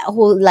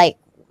 like,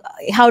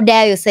 how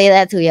dare you say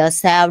that to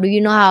yourself? Do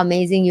you know how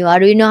amazing you are?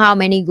 Do you know how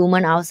many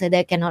women outside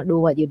there cannot do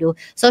what you do?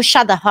 So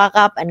shut the fuck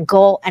up and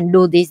go and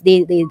do this.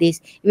 If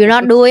you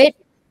not do it,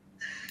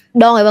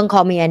 don't even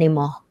call me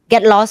anymore.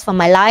 Get lost from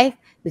my life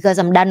because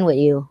I'm done with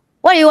you.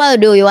 What do you want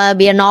to do? You want to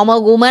be a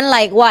normal woman?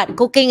 Like what?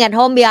 Cooking at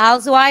home, be a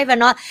housewife and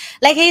not?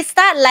 Like he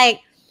start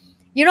like,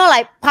 you know,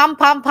 like pump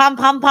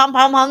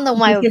to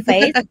my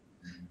face.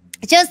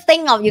 Just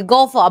think of you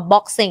go for a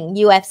boxing,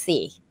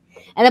 UFC.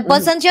 And the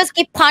person just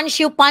keep punch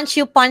you.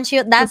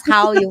 That's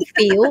how you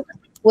feel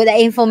with the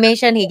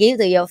information he gives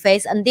to your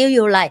face until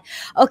you're like,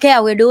 okay, I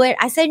will do it.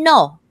 I say,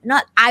 no,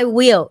 not I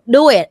will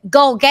do it.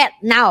 Go get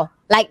now,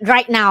 like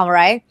right now,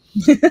 right?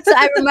 So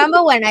I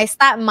remember when I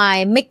start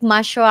my mixed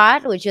martial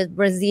art, which is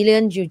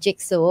Brazilian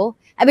Jiu-Jitsu,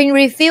 I've been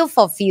refilled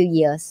for a few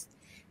years.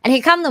 And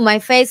he come to my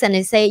face and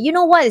he say, you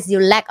know what is you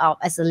lack of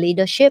as a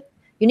leadership?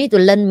 You need to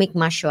learn mixed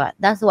martial art.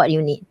 That's what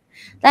you need.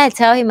 Then I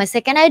tell him, I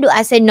say, can I do?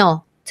 I say,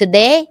 no,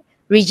 today,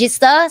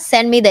 register,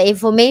 send me the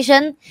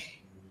information,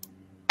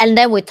 and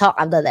then we talk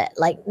after that.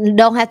 Like,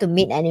 don't have to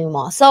meet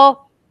anymore.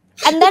 So,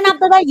 and then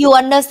after that, you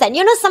understand.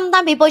 You know,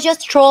 sometimes people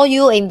just throw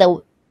you in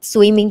the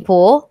swimming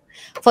pool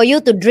for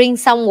you to drink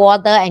some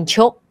water and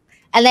choke.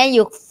 And then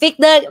you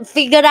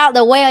figure out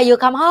the way you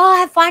come,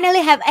 oh, I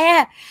finally have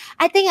air.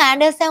 I think I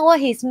understand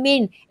what he's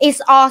mean.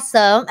 It's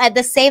awesome. At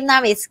the same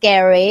time, it's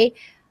scary.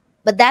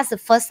 But that's the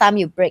first time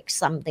you break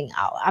something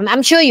out.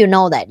 I'm sure you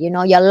know that. You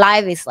know, your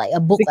life is like a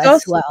book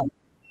as well.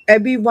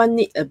 Everyone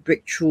need a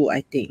breakthrough,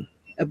 I think.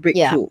 A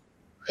breakthrough.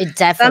 Yeah, it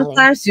definitely.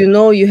 Sometimes, you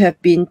know, you have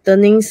been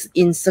turning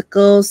in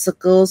circles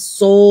for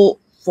so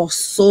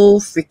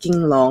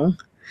freaking long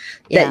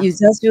that you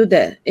just feel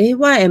that,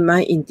 why am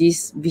I in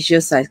this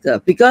vicious cycle?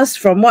 Because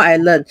from what I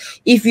learned,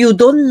 if you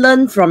don't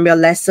learn from your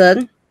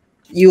lesson,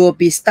 you will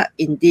be stuck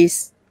in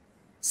this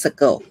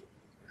circle.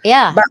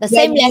 Yeah, but the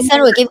same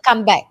lesson will keep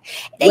come back.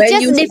 It's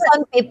just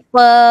different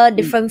people,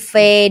 different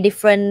faith,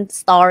 different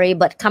story,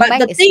 but come back.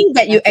 But the thing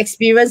that you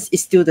experience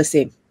is still the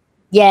same.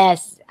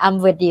 Yes, I'm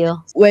with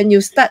you. When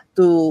you start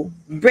to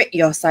break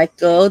your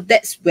cycle,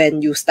 that's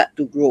when you start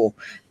to grow.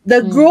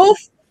 The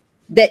growth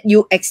that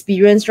you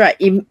experience, right?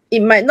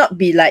 It might not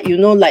be like, you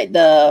know, like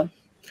the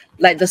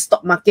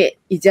stock market,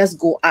 it just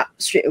go up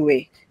straight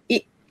away.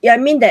 I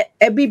mean that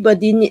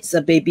everybody needs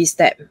a baby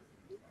step.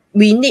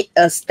 We need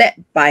a step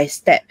by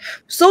step.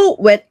 So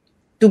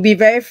to be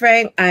very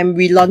frank, I'm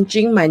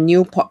relaunching my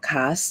new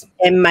podcast,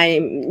 and my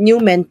new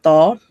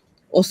mentor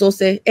also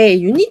say, hey,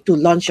 you need to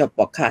launch your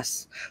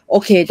podcast.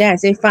 Okay, then I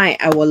say, fine,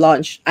 I will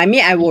launch. I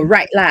mean, I will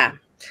write lah.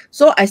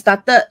 So I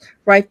started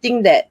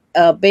writing that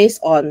based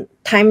on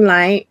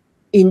timeline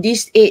in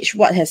this age,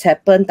 what has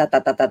happened,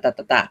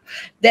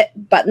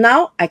 But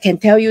now I can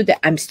tell you that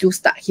I'm still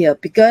stuck here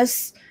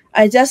because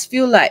I just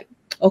feel like,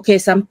 okay,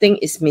 something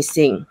is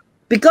missing.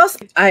 Because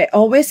I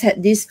always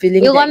had this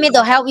feeling. You want me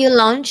to help you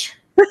launch?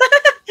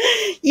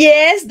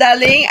 Yes,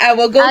 darling. I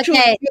will go through.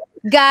 Okay,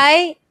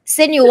 guy,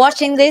 since you're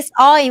watching this,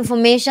 all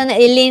information,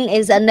 Eileen,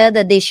 is under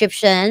the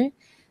description.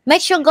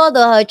 Make sure go to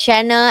her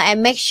channel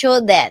and make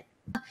sure that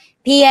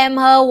PM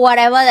her,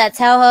 whatever, that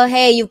tell her,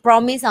 hey, you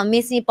promised on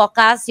Ms Nhi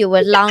Podcast you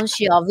will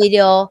launch your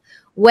video.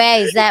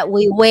 Where is that?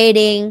 We're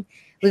waiting.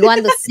 We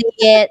want to see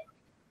it.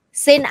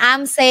 Since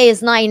I'm saying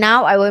it's not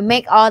enough, I will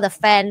make all the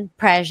fan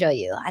pressure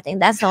you. I think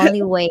that's the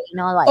only way, you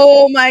know, like.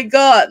 Oh my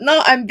God,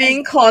 now I'm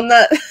being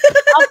cornered.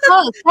 Of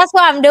course, that's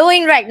what I'm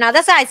doing right now.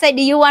 That's why I said,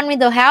 do you want me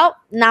to help?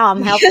 Now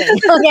I'm helping,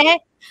 okay?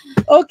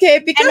 Okay,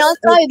 because and also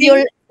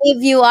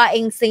if you are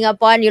in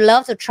Singapore and you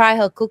love to try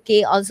her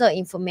cookie, also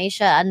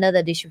information under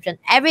the description.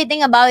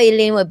 Everything about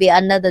Eileen will be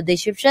under the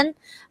description.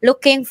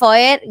 Looking for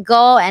it,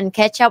 go and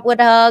catch up with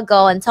her,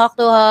 go and talk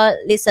to her,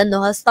 listen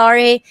to her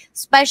story.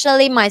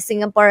 Especially my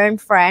Singaporean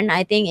friend,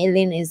 I think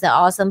Eileen is an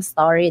awesome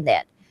story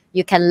that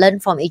you can learn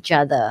from each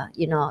other.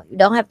 You know, you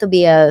don't have to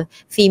be a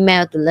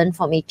female to learn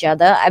from each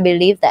other. I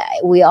believe that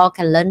we all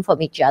can learn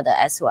from each other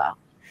as well.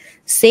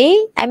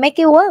 See, I make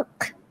it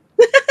work.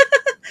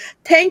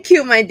 Thank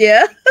you, my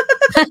dear.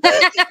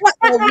 What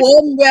a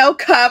warm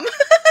welcome.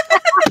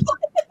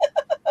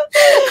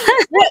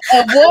 What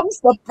a warm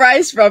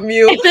surprise from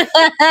you.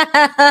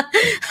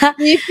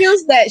 She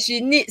feels that she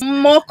needs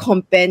more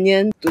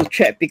companion to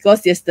trap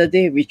because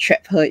yesterday we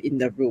trapped her in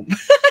the room.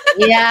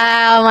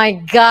 Yeah, oh my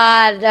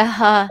God.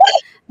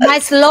 My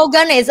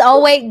slogan is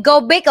always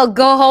go big or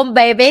go home,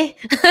 baby.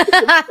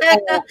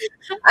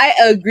 I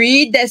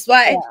agree. That's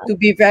why, to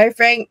be very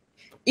frank,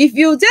 if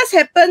you just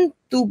happen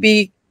to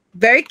be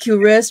very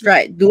curious,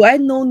 right? Do I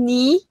know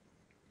Nhi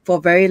for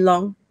very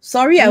long?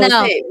 Sorry, I would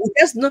No. say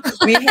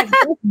we have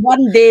just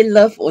 1 day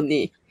love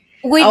only.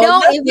 We Our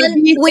don't love even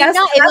maybe we just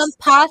don't even us.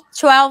 pass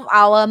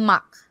 12-hour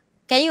mark.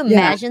 Can you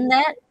Yeah. imagine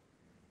that?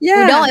 We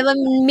Yeah, don't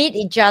even meet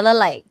each other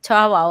like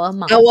 12-hour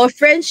mark. our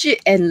friendship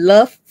and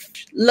love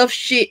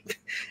ship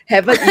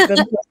haven't even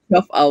passed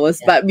 12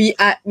 hours, but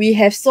we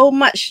have so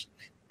much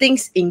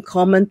things in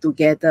common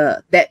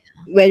together that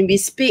when we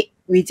speak,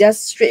 we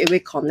just straight away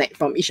connect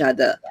from each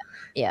other.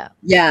 Yeah.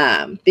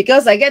 Yeah,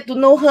 because I get to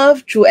know her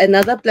through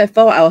another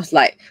platform. I was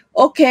like,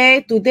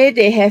 okay, today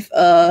they have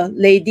a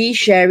lady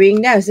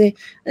sharing. Then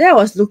I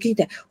was looking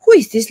at who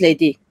is this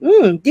lady?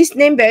 This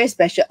name very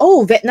special.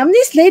 Oh,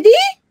 Vietnamese lady?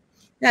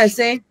 Then I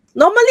say,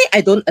 normally I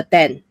don't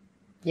attend.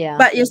 Yeah.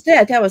 But yesterday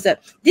I tell myself,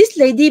 this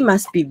lady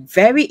must be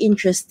very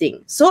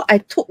interesting. So I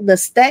took the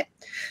step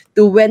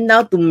to went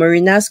down to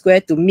Marina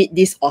Square to meet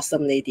this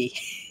awesome lady.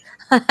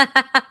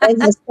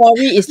 And the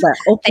story is like,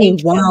 okay,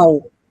 Thank you.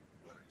 wow.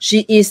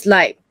 She is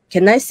like,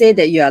 can I say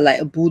that you are like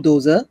a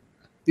bulldozer?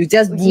 You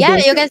just bulldoze. Yeah,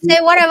 you can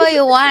say whatever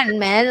you want,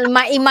 man.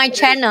 In my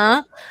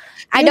channel,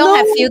 I don't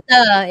have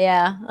filter.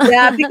 Yeah.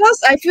 Yeah,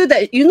 because I feel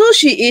that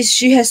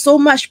she has so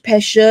much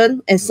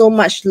passion and so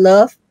much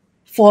love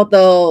for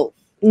the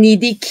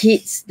needy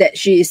kids that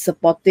she is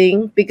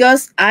supporting.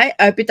 Because I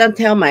every time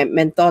tell my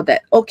mentor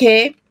that,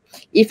 okay,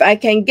 if I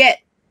can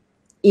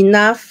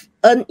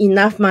earn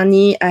enough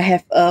money, I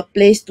have a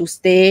place to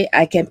stay,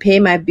 I can pay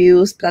my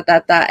bills, blah,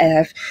 blah, blah, I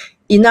have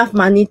enough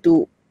money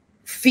to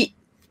feed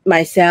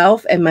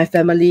myself and my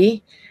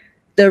family.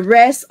 The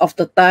rest of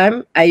the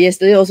time, I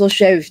yesterday also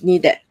shared with me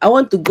that I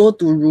want to go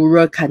to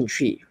rural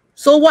country.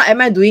 So what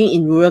am I doing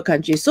in rural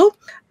country? So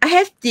I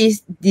have the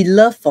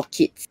love for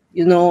kids,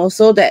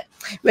 so that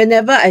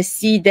whenever I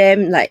see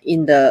them like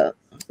in the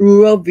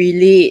rural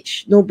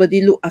village,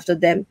 nobody look after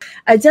them,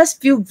 I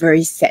just feel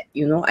very sad,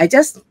 I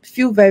just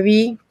feel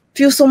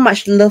so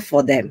much love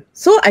for them.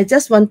 So I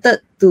just wanted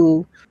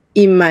to,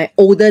 in my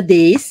older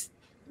days,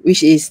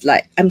 which is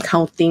like I'm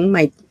counting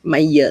my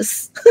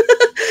years,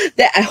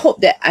 that I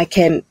hope that I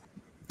can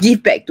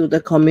give back to the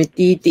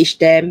community, teach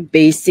them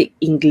basic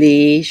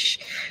English,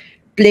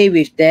 play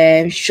with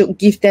them, should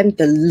give them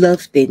the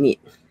love they need.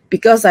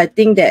 Because I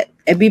think that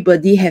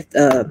everybody had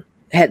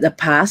a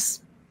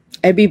past,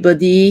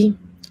 everybody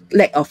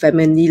lack of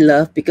family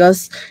love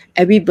because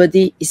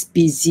everybody is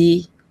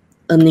busy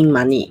earning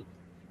money,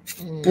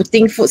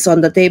 putting foods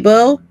on the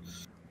table,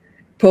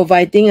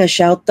 providing a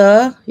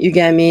shelter, you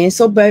get me?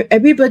 So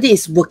everybody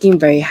is working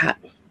very hard.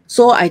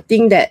 So I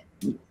think that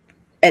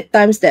at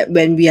times that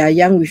when we are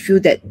young, we feel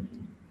that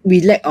we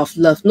lack of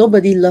love.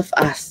 Nobody loves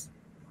us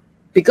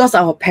because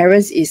our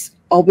parents is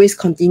always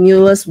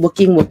continuous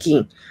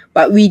working.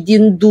 But we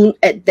didn't do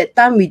at that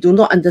time. We do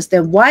not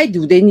understand why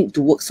do they need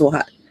to work so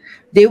hard.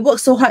 They work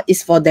so hard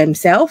is for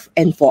themselves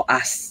and for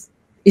us.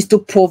 Is to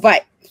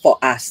provide for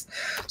us.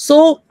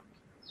 So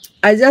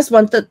I just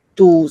wanted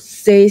to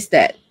say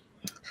that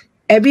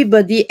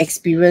everybody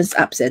experience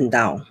ups and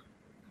downs.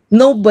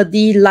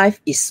 Nobody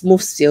life is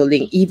smooth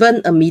sailing.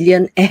 Even a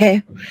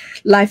millionaire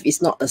life is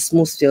not a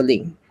smooth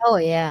sailing. Oh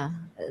yeah.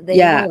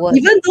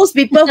 Even those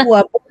people who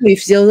are born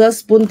with silver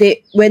spoon,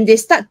 when they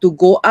start to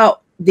go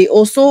out, they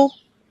also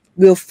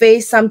will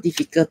face some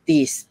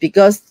difficulties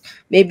because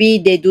maybe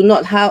they do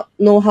not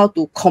know how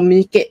to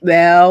communicate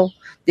well.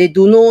 They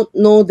do not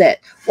know that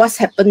what's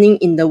happening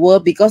in the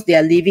world because they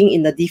are living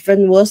in a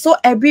different world. So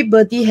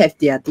everybody have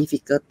their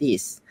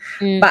difficulties.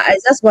 But I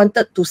just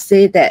wanted to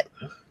say that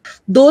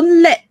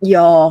don't let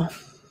your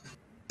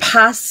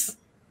past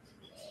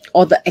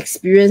or the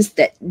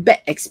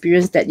bad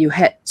experience that you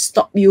had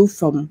stop you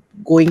from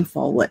going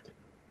forward.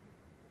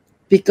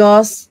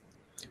 Because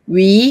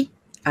we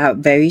are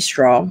very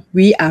strong.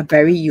 We are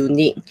very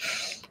unique.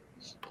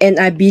 And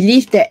I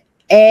believe that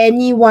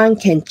anyone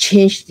can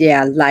change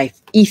their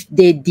life if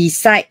they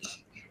decide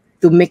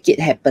to make it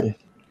happen.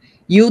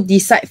 You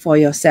decide for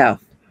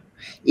yourself.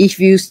 If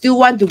you still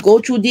want to go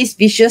through this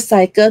vicious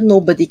cycle,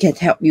 nobody can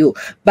help you.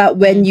 But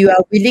when you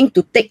are willing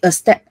to take a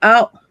step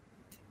out,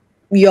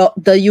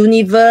 the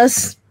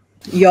universe,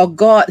 your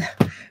God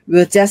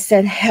will just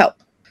send help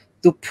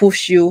to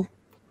push you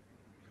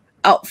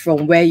out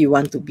from where you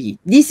want to be.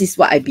 This is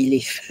what I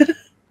believe.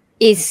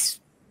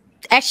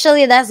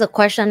 Actually, that's the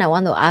question I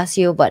want to ask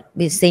you, but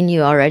we've seen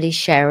you already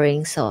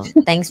sharing. So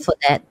thanks for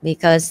that,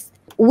 because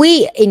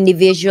we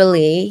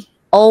individually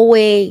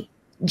always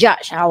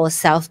judge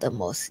ourselves the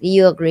most. Do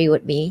you agree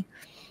with me?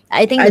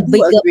 I think I the do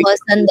bigger agree.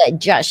 person that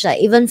judge, like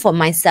even for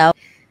myself,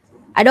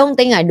 I don't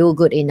think I do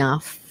good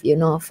enough, you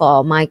know,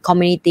 for my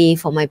community,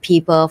 for my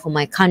people, for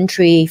my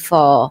country,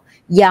 for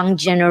young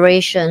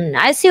generation.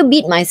 I still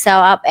beat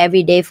myself up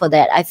every day for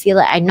that. I feel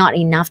like I not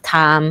enough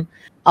time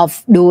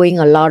of doing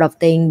a lot of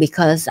things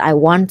because I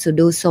want to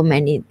do so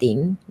many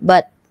things.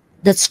 But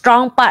the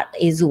strong part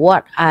is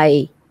what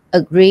I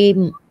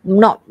agree,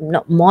 not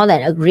more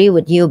than agree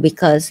with you,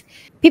 because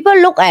people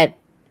look at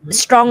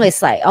strong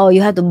is like, oh,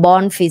 you have to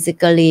bond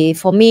physically.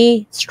 For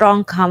me,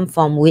 strong come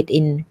from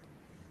within.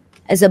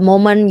 As the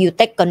moment you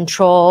take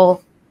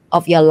control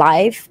of your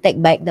life,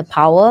 take back the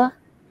power,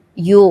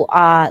 you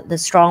are the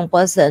strong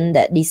person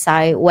that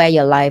decide where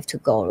your life to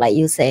go, like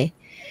you say,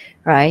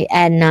 right?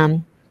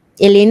 And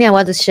Eileen, I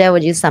want to share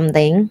with you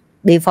something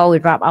before we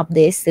wrap up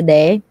this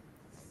today.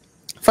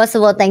 First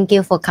of all, thank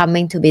you for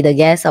coming to be the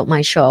guest of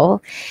my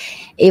show.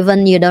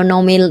 Even you don't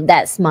know me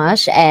that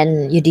much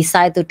and you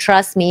decide to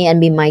trust me and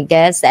be my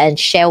guest and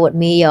share with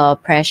me your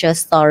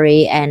precious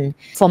story. And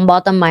from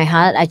bottom of my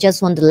heart, I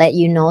just want to let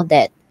you know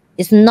that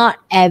it's not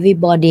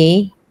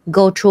everybody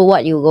go through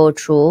what you go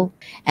through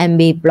and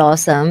be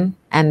blossom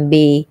and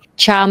be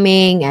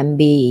charming and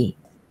be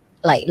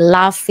like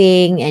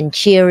laughing and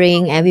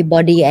cheering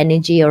everybody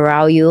energy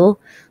around you.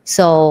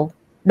 So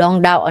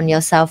don't doubt on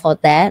yourself for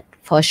that,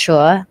 for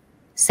sure.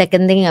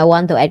 Second thing I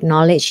want to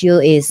acknowledge you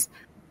is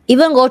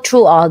even go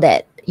through all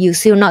that, you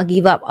still not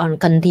give up on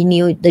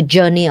continue the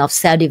journey of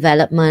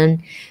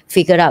self-development,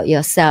 figure out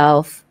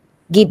yourself,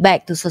 give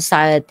back to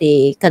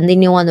society,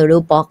 continue want to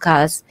do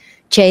podcasts,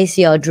 chase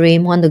your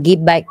dream, want to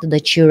give back to the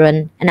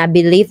children. And I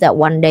believe that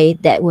one day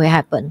that will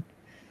happen.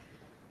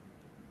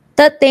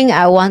 Third thing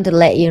I want to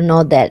let you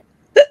know that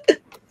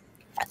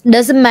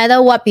doesn't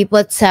matter what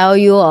people tell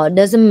you or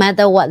doesn't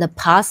matter what the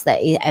past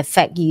that it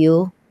affect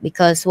you,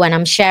 because when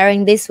I'm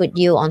sharing this with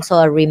you, also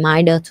a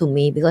reminder to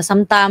me, because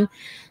sometimes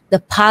the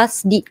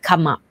past did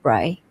come up,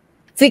 right?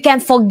 We can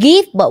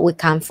forgive, but we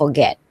can't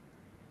forget,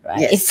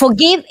 right? Yes. If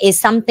forgive is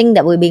something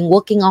that we've been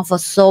working on for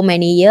so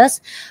many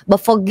years, but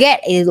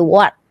forget is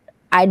what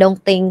I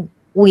don't think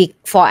we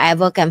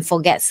forever can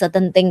forget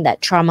certain things that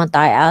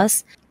traumatize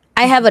us.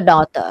 I have a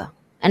daughter,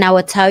 and I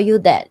will tell you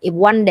that if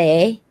one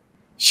day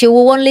she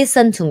won't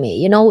listen to me,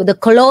 you know, the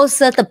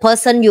closer the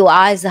person you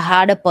are is the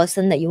harder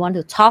person that you want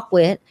to talk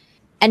with.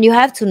 And you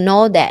have to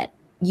know that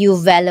you're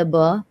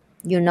valuable,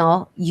 you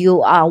know,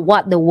 you are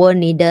what the world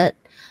needed.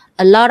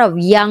 A lot of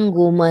young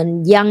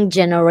women, young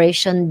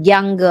generation,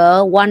 young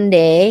girl, one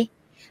day,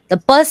 the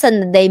person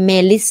that they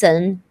may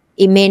listen,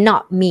 it may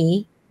not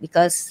me,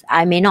 because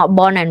I may not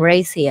born and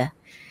raised here.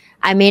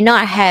 I may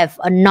not have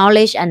a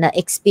knowledge and the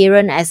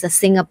experience as a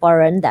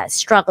Singaporean that's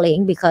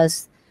struggling,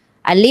 because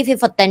I live here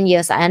for 10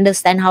 years. I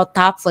understand how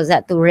tough was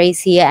that to raise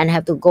here and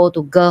have to go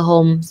to girl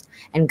homes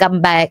and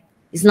come back.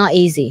 It's not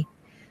easy.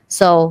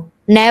 So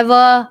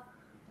never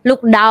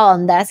look down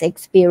on that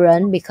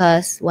experience,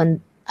 because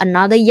when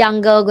another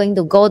young girl going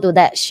to go to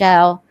that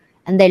shell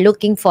and they're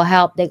looking for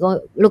help, they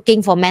go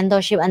looking for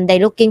mentorship and they're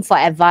looking for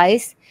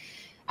advice,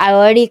 I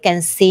already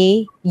can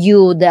see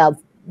you, the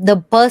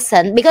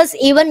person, because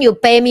even you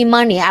pay me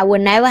money, I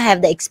will never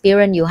have the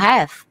experience you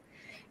have.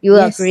 You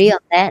Yes. agree on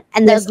that?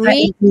 And Yes, the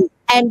agree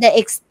and the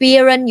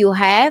experience you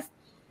have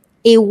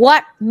is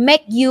what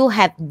make you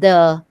have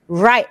the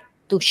right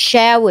to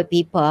share with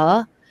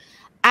people.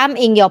 I'm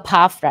in your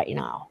path right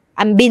now.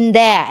 I'm been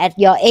there at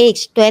your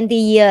age 20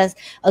 years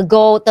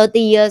ago, 30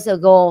 years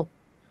ago.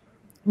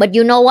 But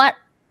you know what?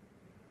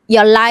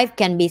 Your life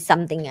can be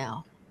something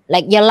else.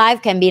 Like your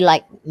life can be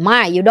like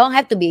mine. You don't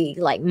have to be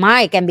like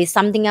mine. It can be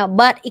something else,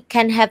 but it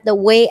can have the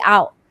way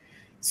out.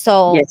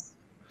 So Yes.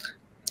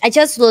 I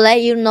just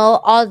let you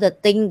know all the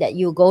things that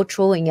you go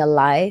through in your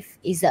life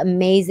is an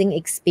amazing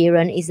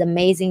experience, is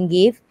amazing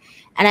gift.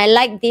 And I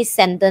like this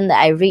sentence that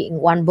I read in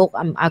one book.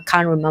 I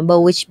can't remember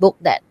which book,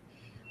 that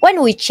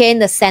when we change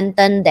the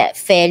sentence that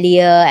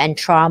failure and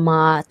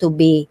trauma to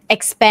be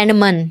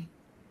experiment,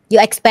 you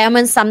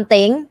experiment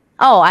something,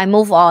 oh, I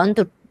move on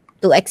to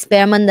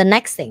experiment the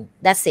next thing.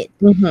 That's it.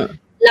 Mm-hmm.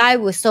 Life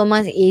was so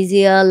much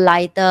easier,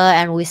 lighter,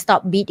 and we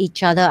stop beat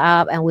each other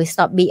up and we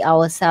stop beat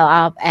ourselves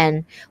up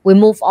and we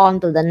move on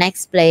to the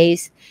next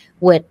place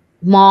with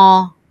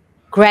more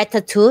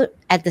gratitude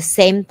at the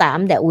same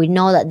time that we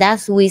know that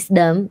that's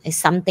wisdom is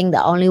something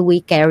that only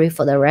we carry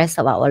for the rest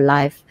of our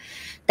life.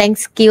 Thank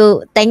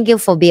you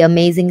for being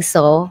amazing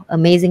soul,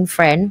 amazing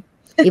friend.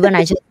 Even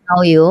I just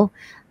know you.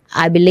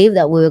 I believe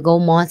that we will go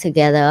more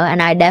together,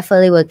 and I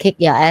definitely will kick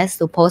your ass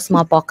to post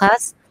more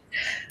podcasts.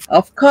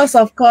 Of course,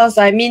 of course.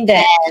 I mean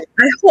that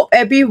I hope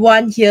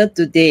everyone here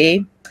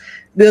today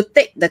will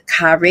take the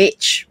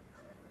courage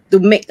to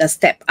make a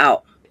step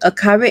out, a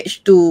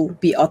courage to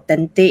be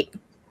authentic,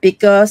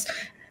 because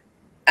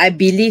I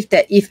believe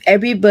that if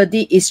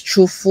everybody is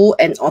truthful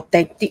and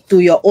authentic to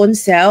your own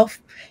self,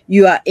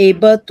 you are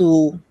able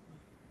to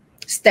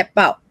step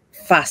out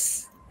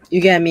fast.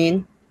 You get what I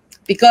mean?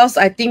 Because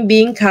I think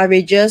being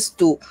courageous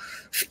to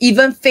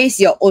even face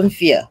your own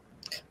fear.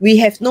 We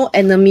have no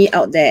enemy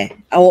out there.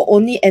 Our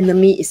only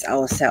enemy is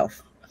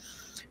ourselves.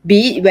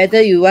 Be it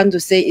whether you want to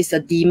say it's a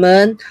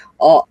demon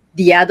or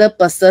the other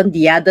person,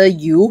 the other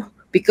you,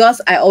 because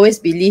I always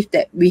believe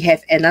that we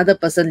have another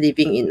person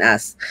living in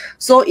us.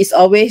 So it's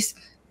always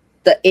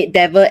the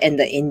devil and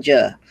the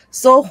angel.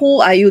 So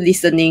who are you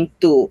listening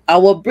to?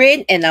 Our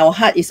brain and our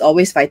heart is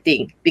always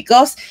fighting,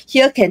 because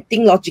here can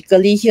think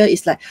logically. Here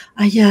is like,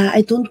 yeah,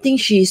 I don't think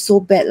she is so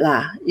bad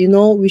lah. You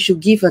know, we should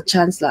give a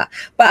chance lah.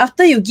 But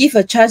after you give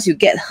a chance, you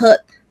get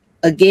hurt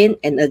again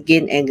and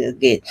again and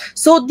again.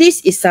 So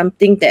this is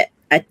something that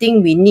I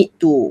think we need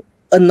to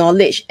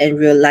acknowledge and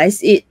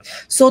realize it,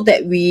 so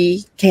that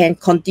we can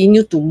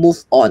continue to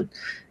move on.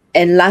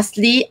 And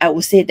lastly, I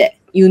would say that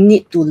you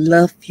need to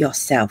love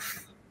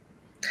yourself.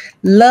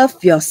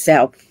 Love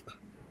yourself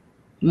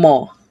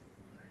more,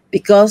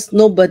 because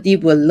nobody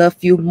will love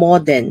you more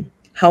than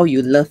how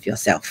you love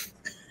yourself.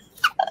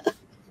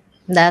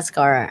 That's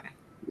correct.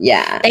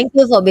 Yeah. Thank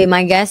you for being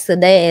my guest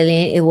today,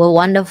 Eileen. It was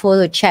wonderful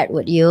to chat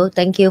with you.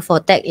 Thank you for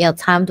taking your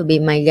time to be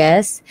my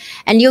guest.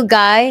 And you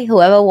guys,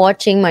 whoever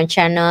watching my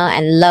channel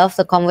and love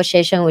the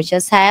conversation we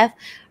just have,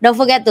 don't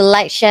forget to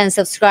like, share, and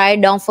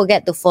subscribe. Don't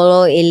forget to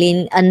follow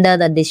Eileen under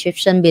the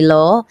description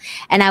below.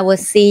 And I will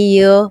see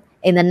you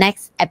in the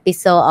next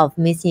episode of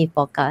Ms Nhi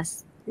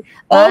Podcast.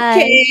 Bye.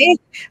 Okay.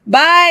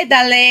 Bye,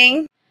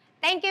 darling.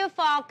 Thank you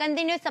for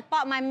continue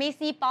support my Ms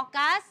Nhi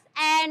Podcast.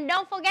 And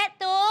don't forget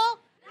to